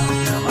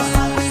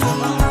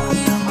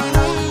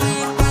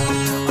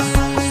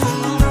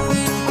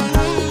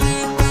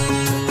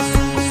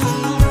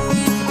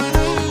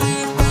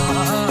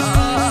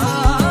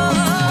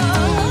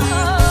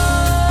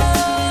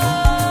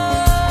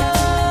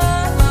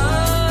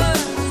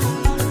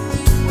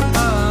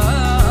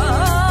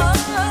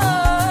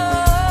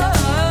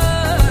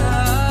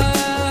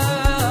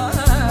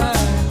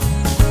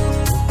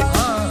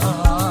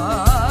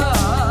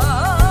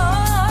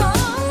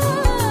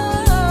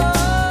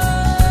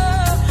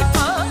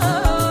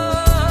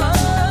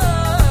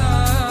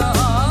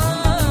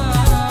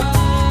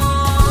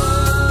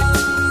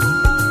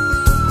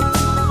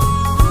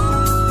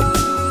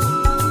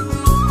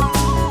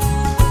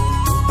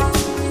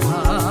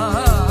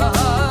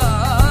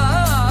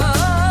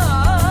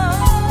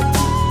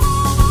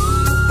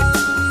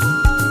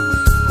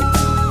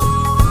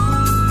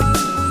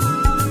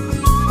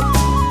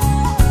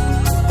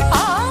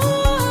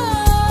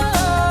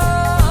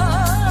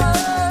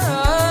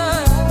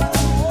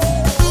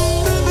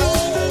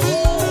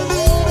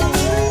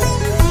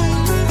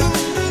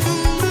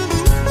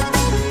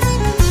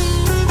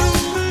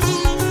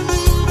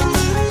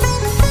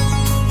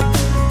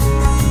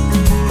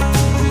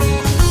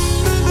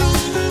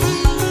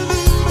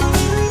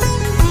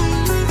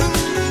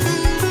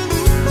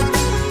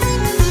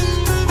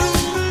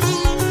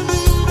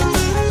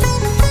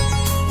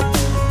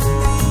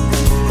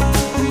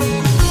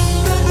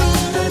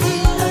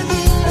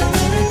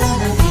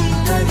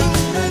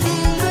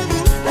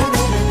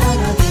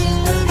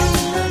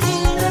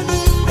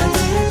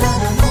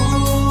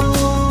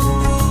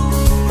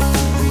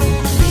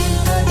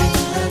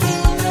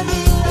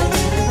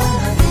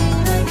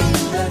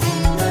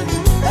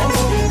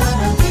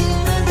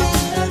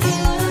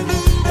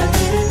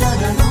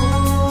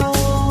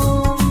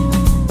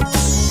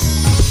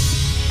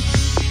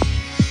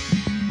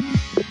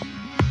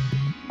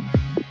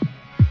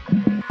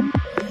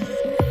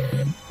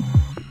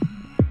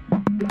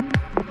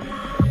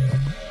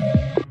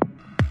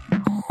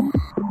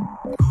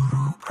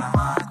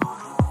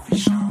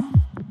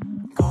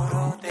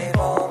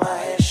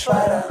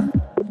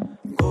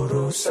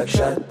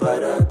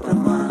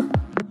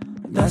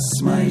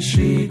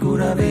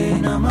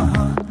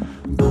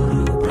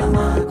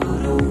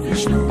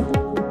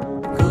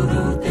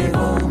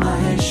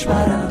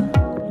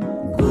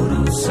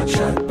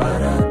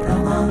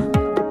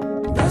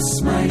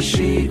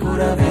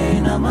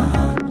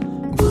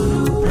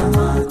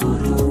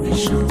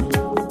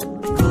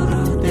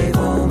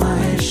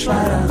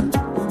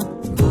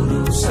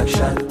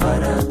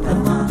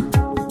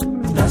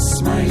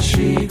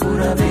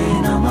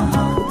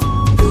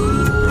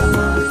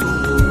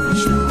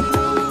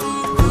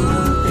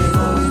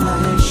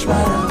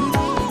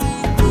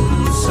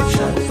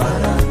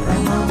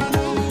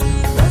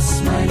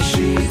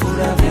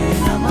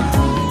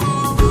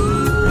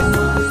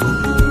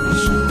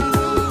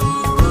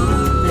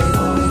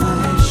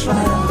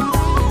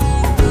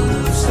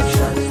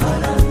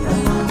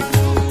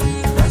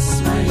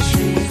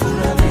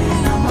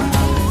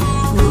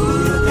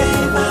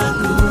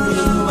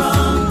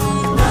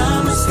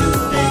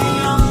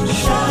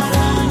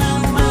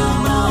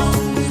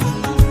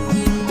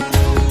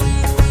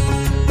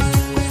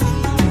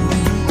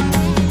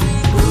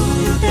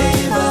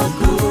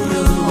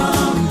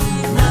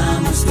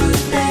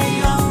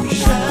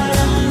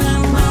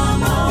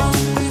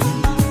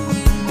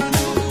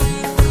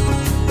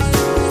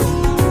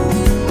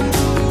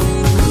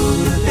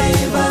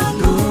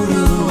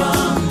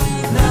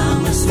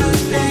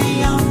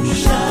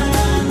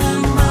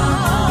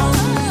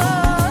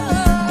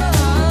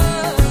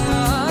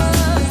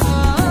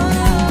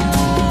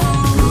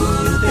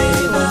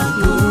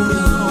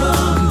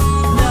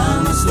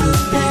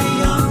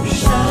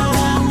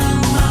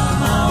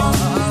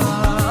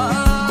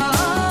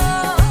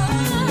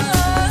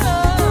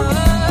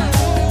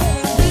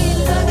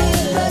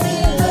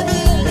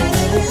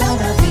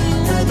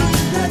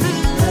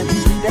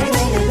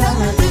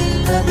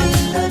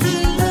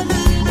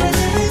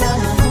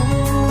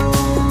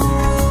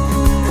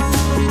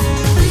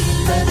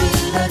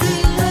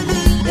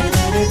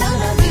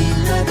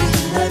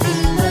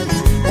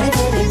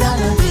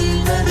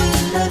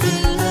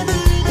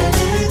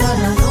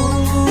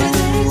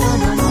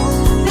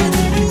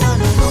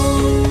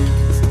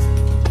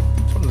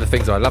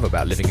I love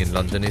about living in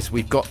London is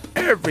we've got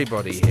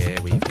everybody here.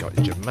 We've got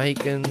the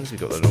Jamaicans, we've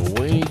got the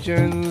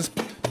Norwegians,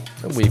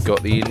 and we've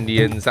got the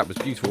Indians. That was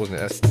beautiful, wasn't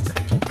it?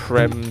 That's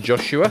Prem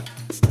Joshua,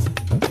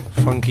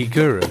 Funky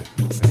Guru.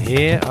 And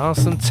here are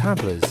some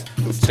tablas.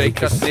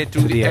 Take us there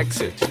to the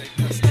exit.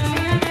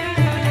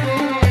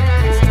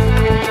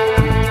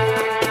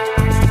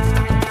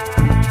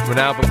 An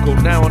album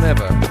called Now or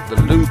Never,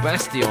 the Lou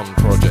Bastion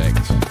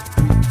Project.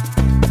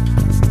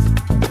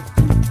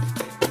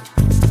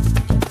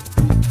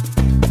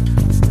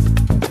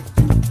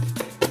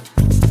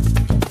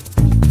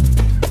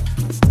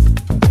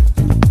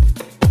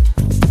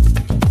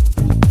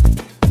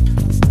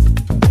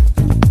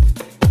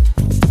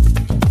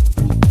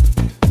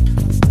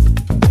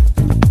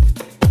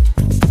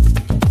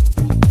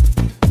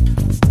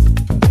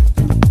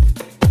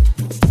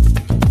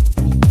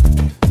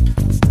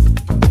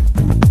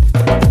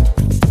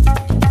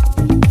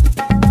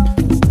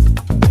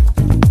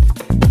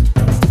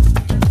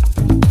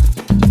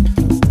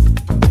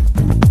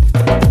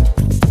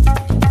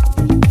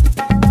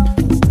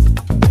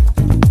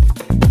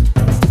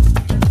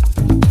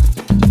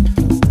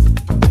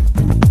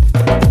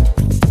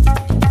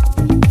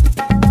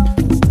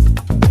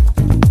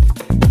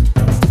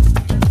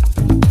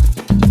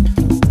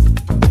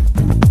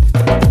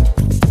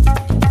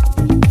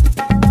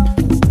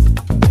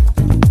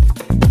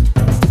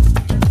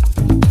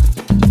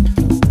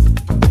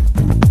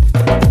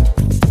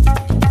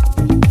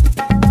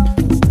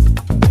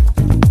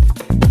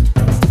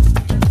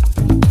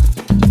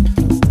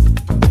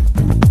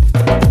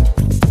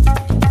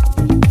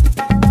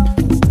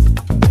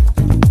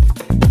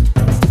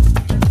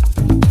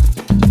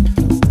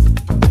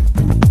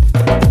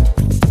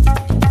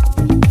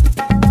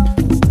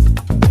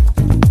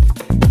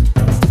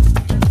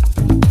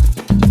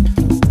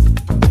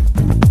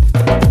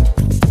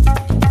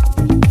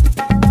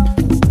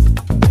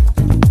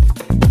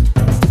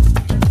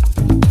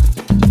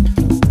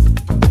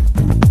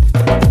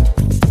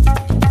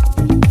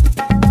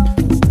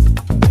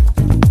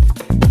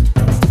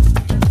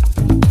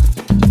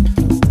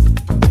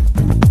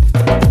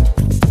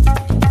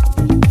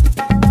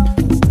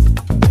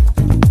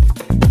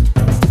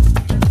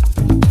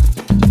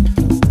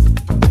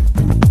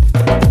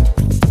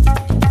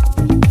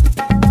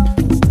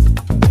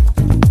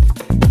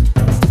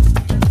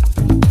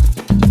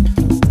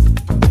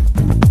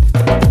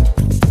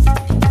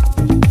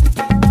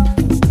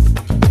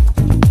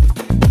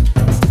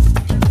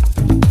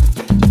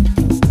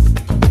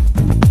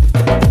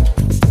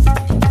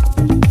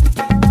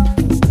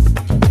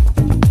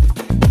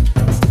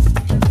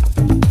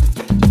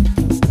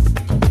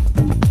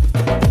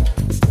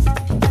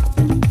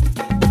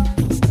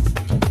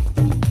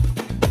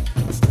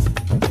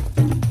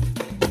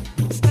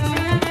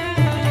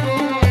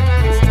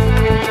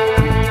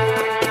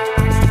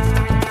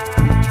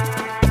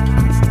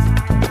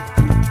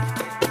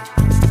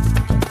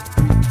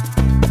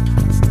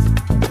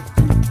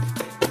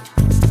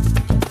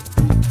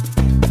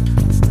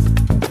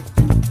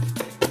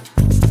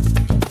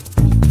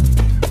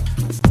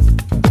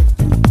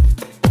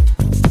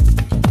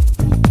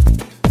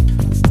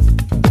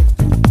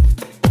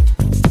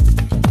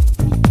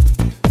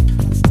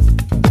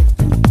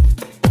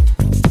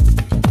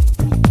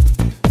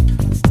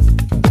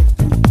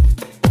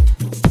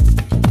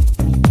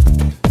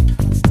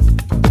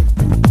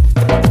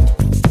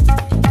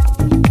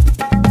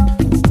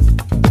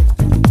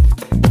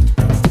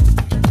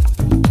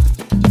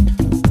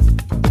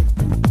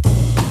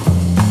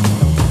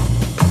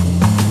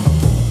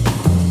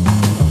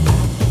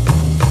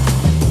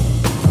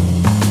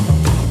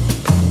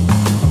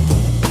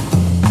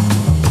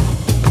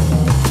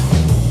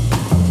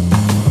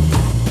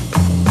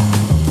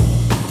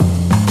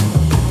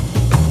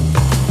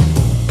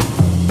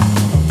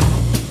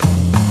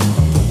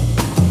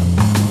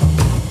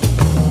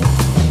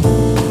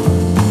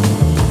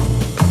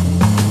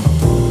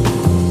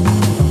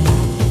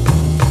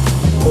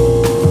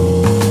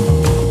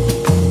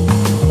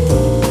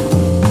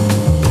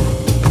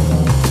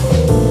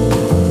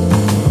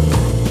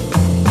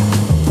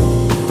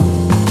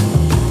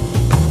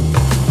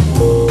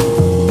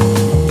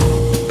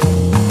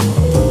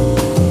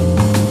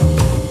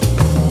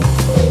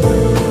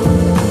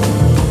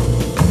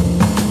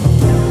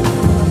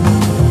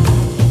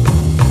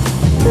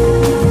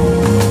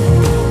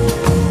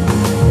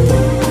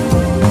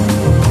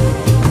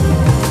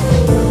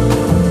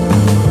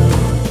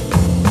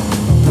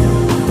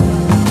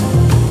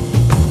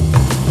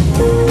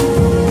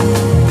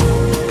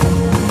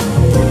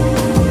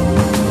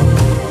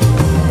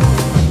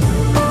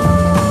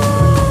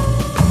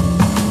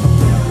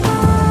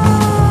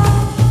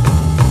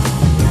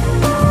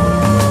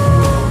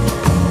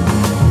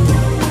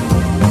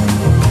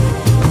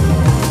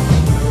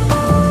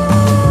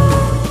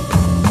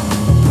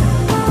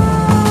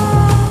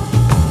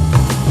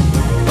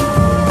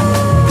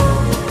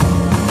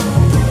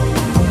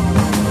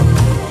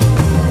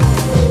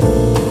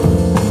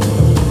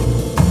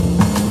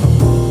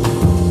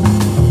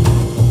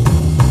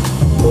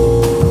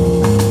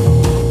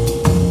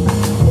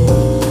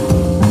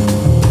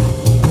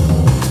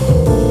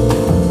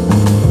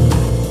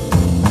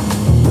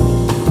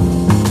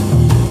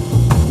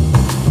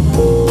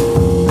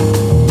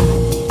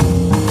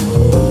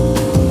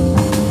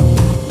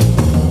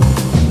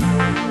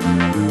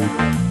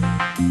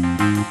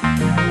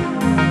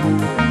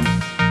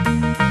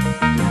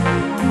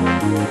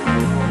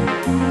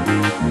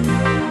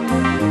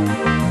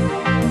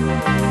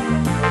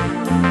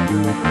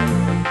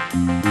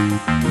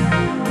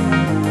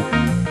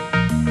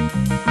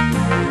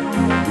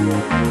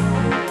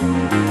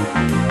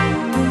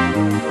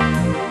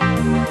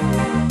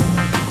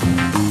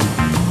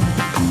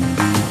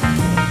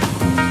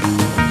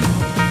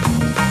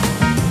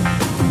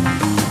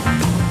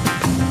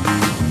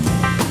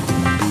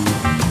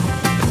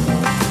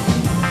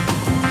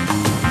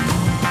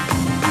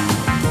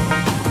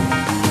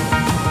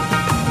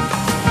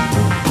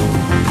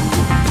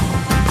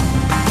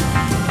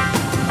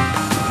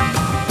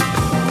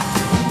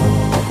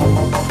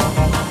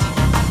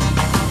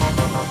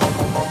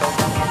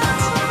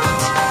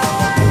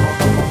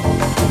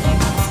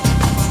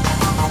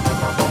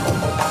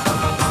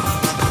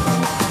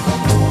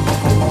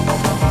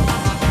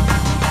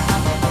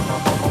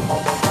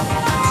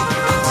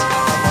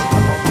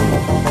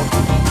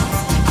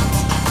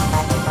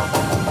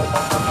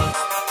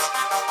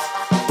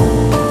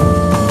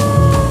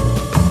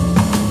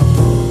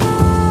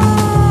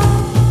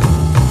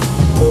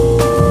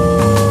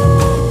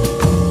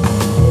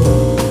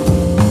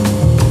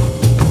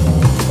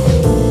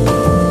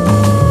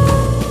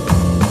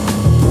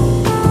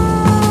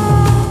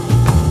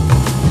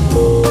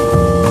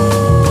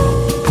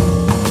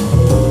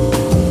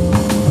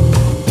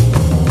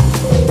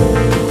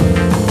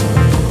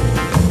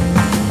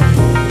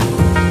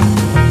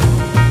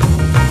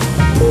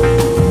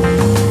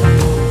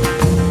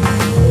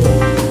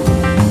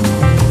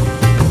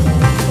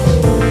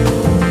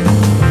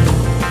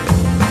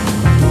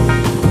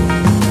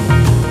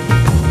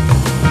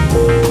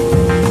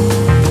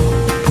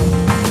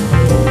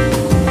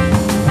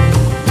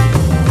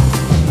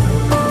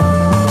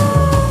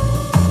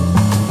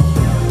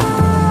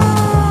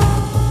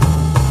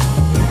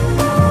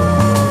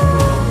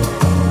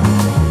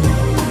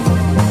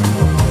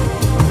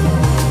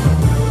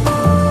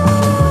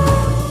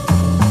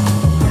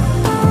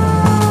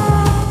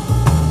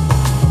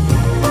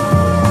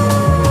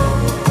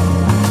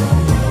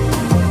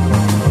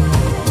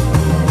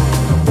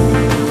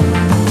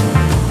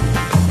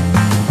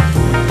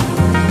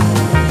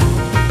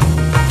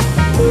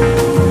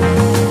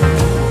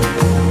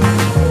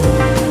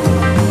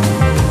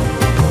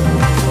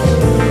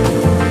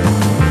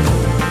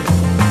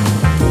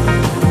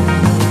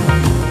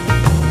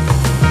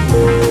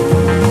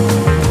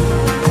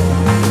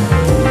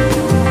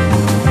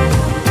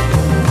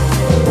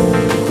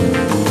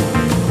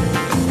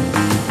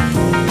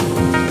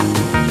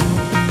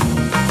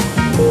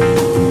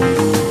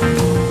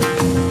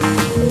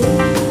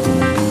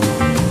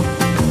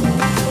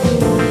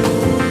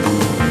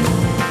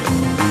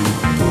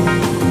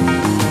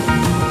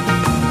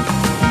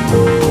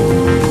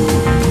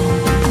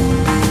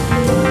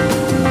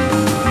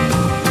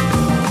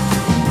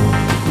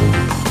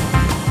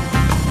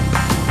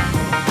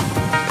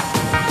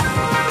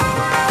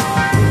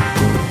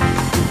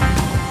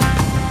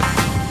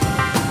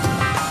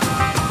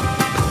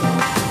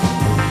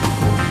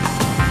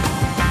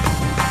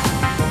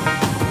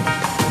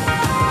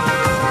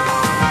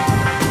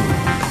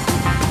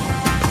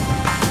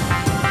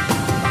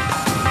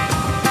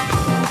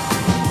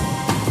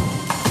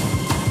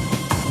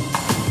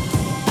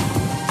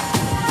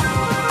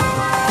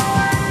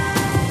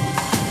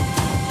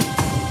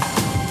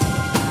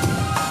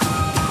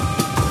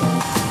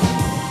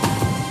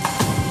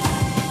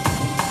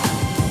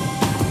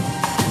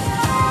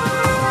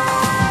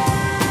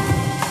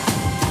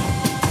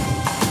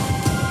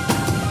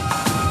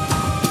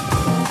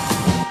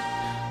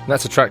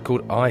 That's a track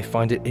called I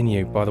Find It In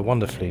You by the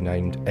wonderfully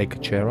named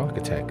Egg Chair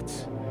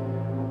Architects.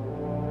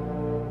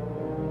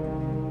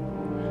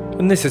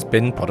 And this has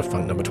been Pod of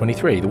Funk number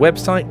 23. The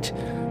website,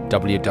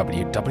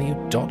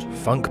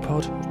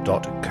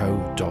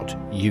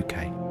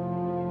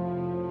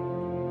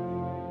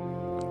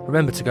 www.funkpod.co.uk.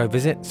 Remember to go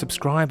visit,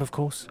 subscribe of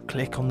course,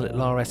 click on the little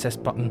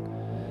RSS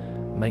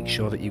button, make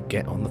sure that you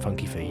get on the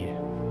Funky feed,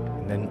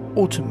 and then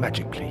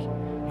automatically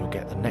you'll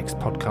get the next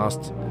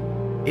podcast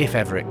if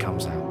ever it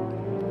comes out,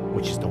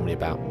 which is normally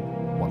about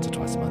once or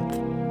twice a month.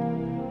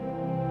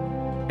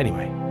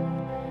 Anyway,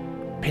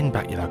 pin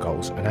back your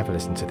goggles and have a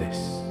listen to this.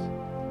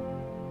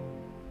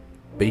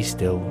 Be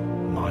Still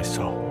My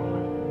Soul.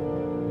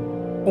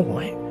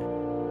 Alright.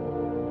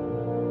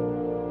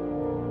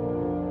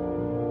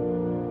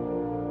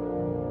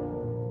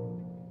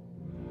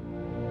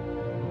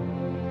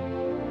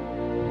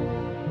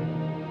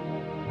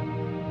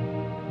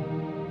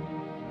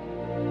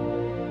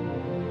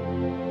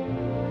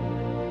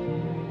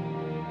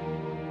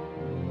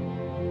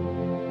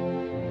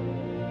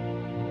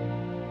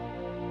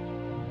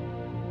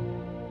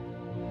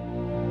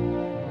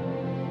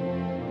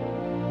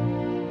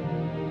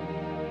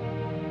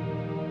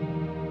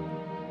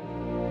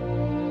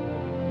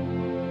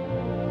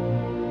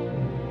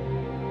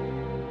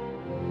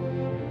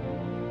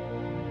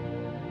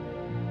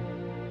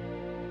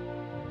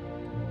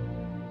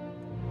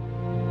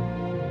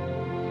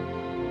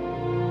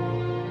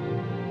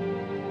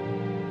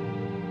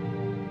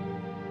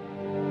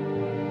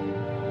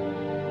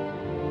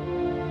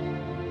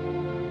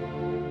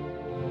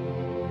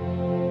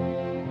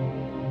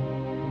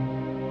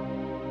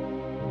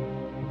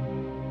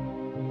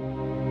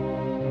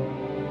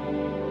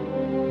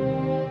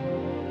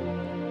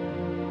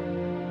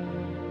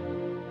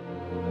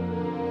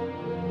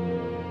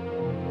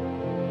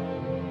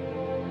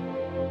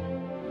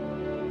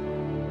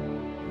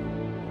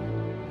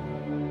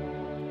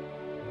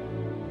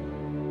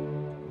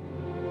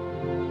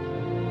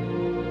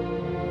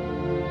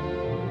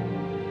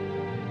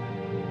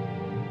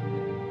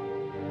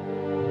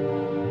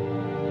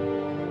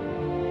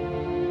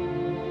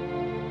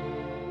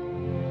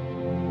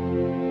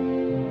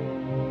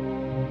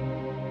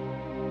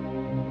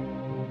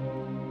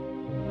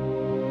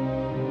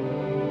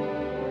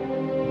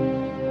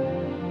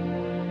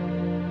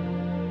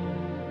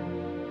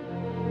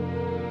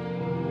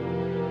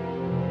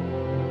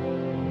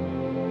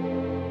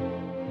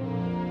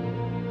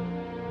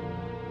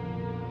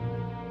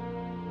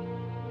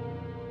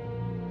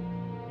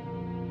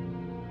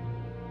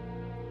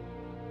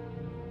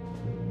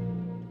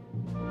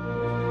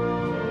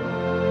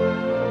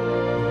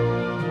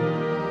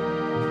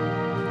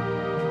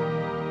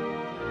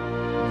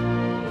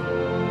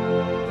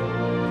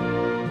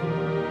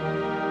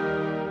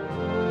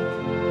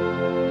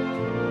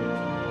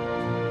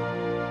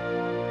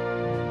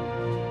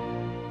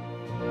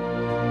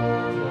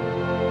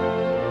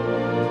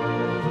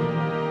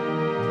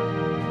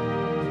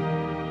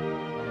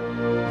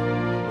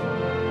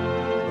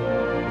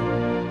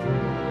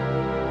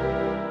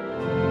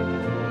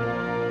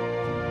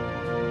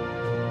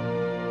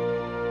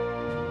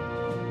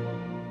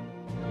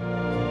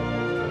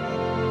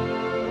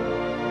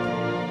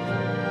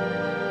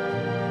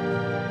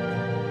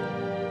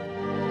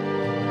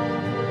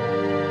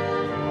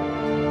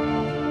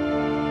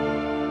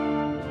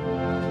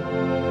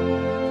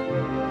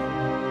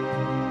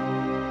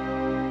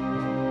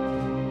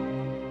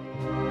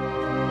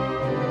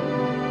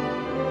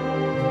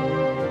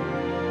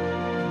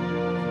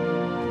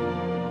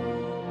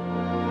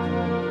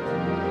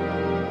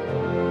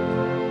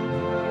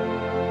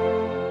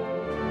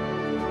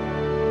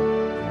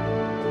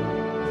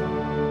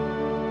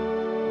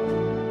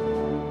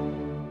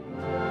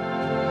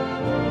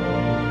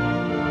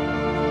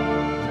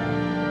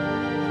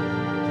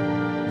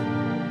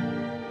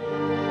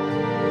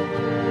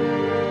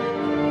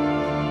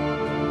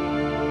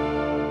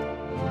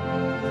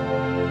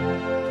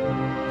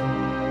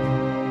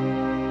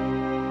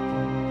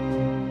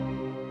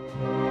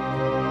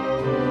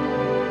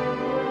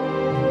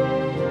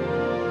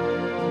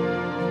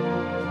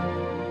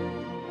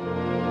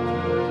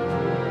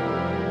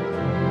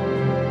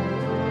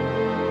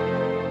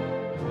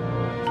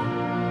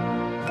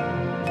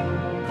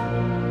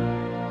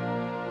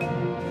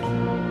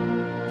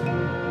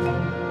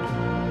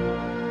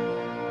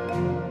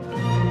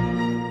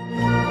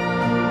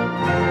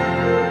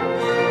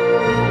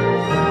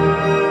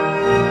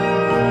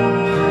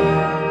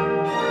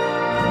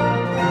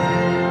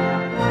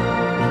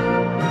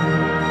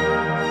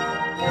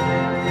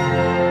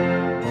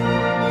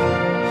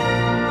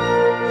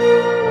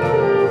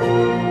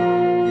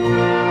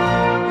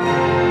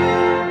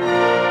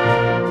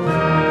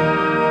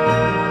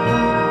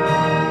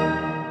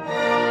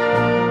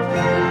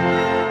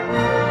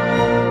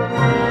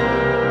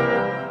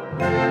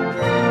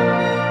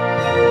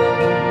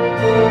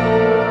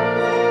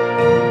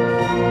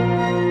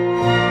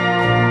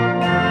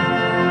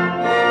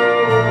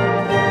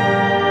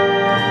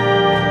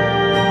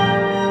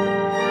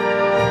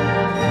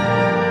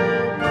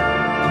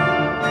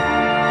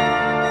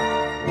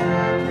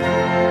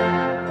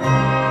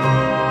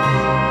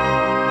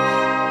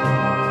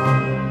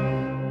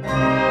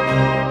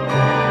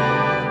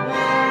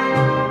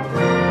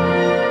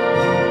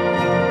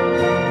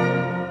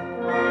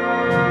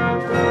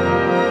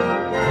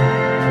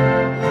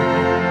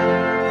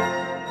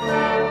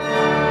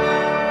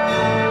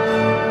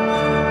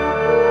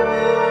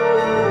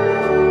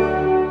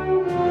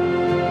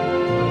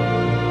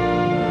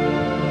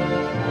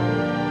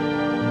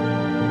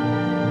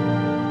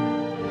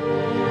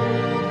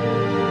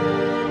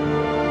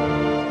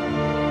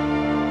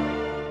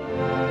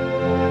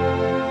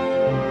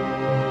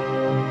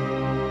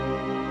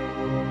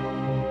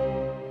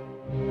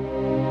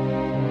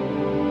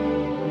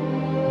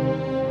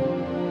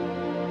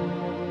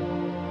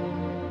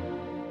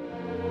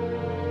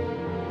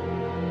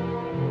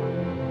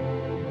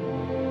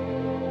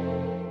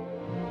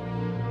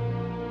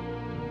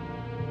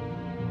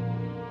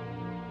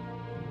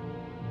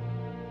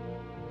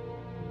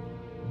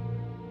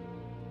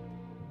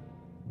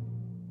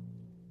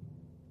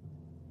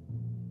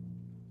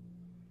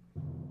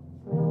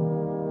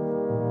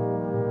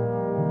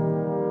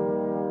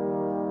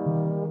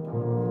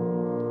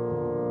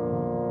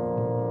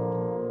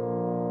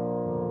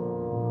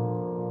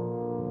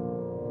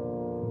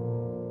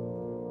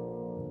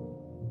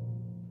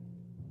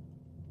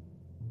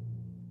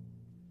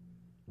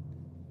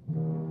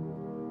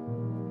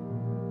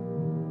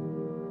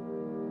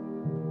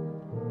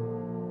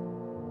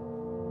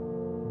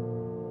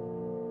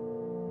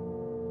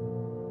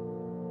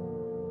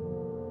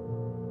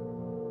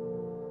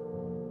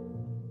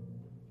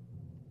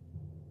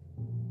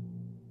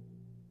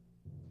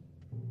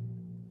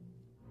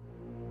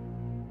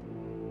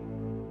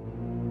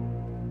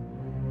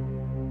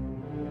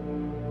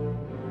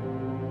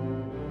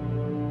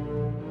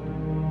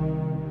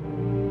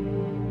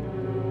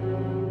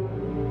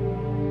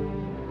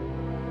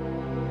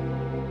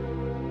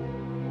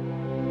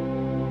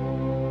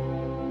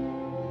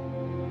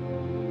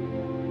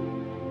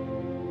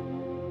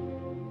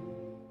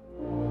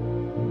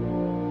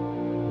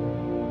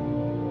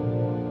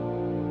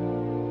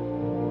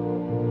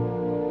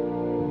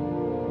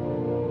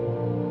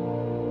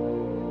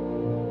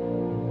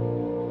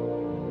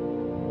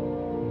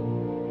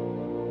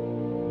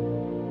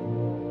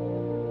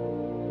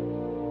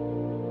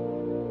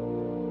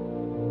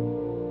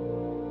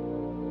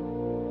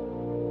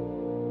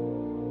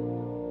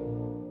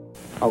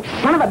 Oh,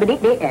 son of a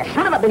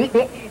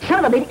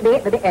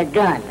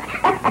gun.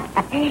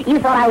 You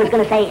thought I was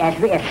going to say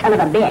son of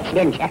a bitch,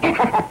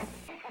 didn't you?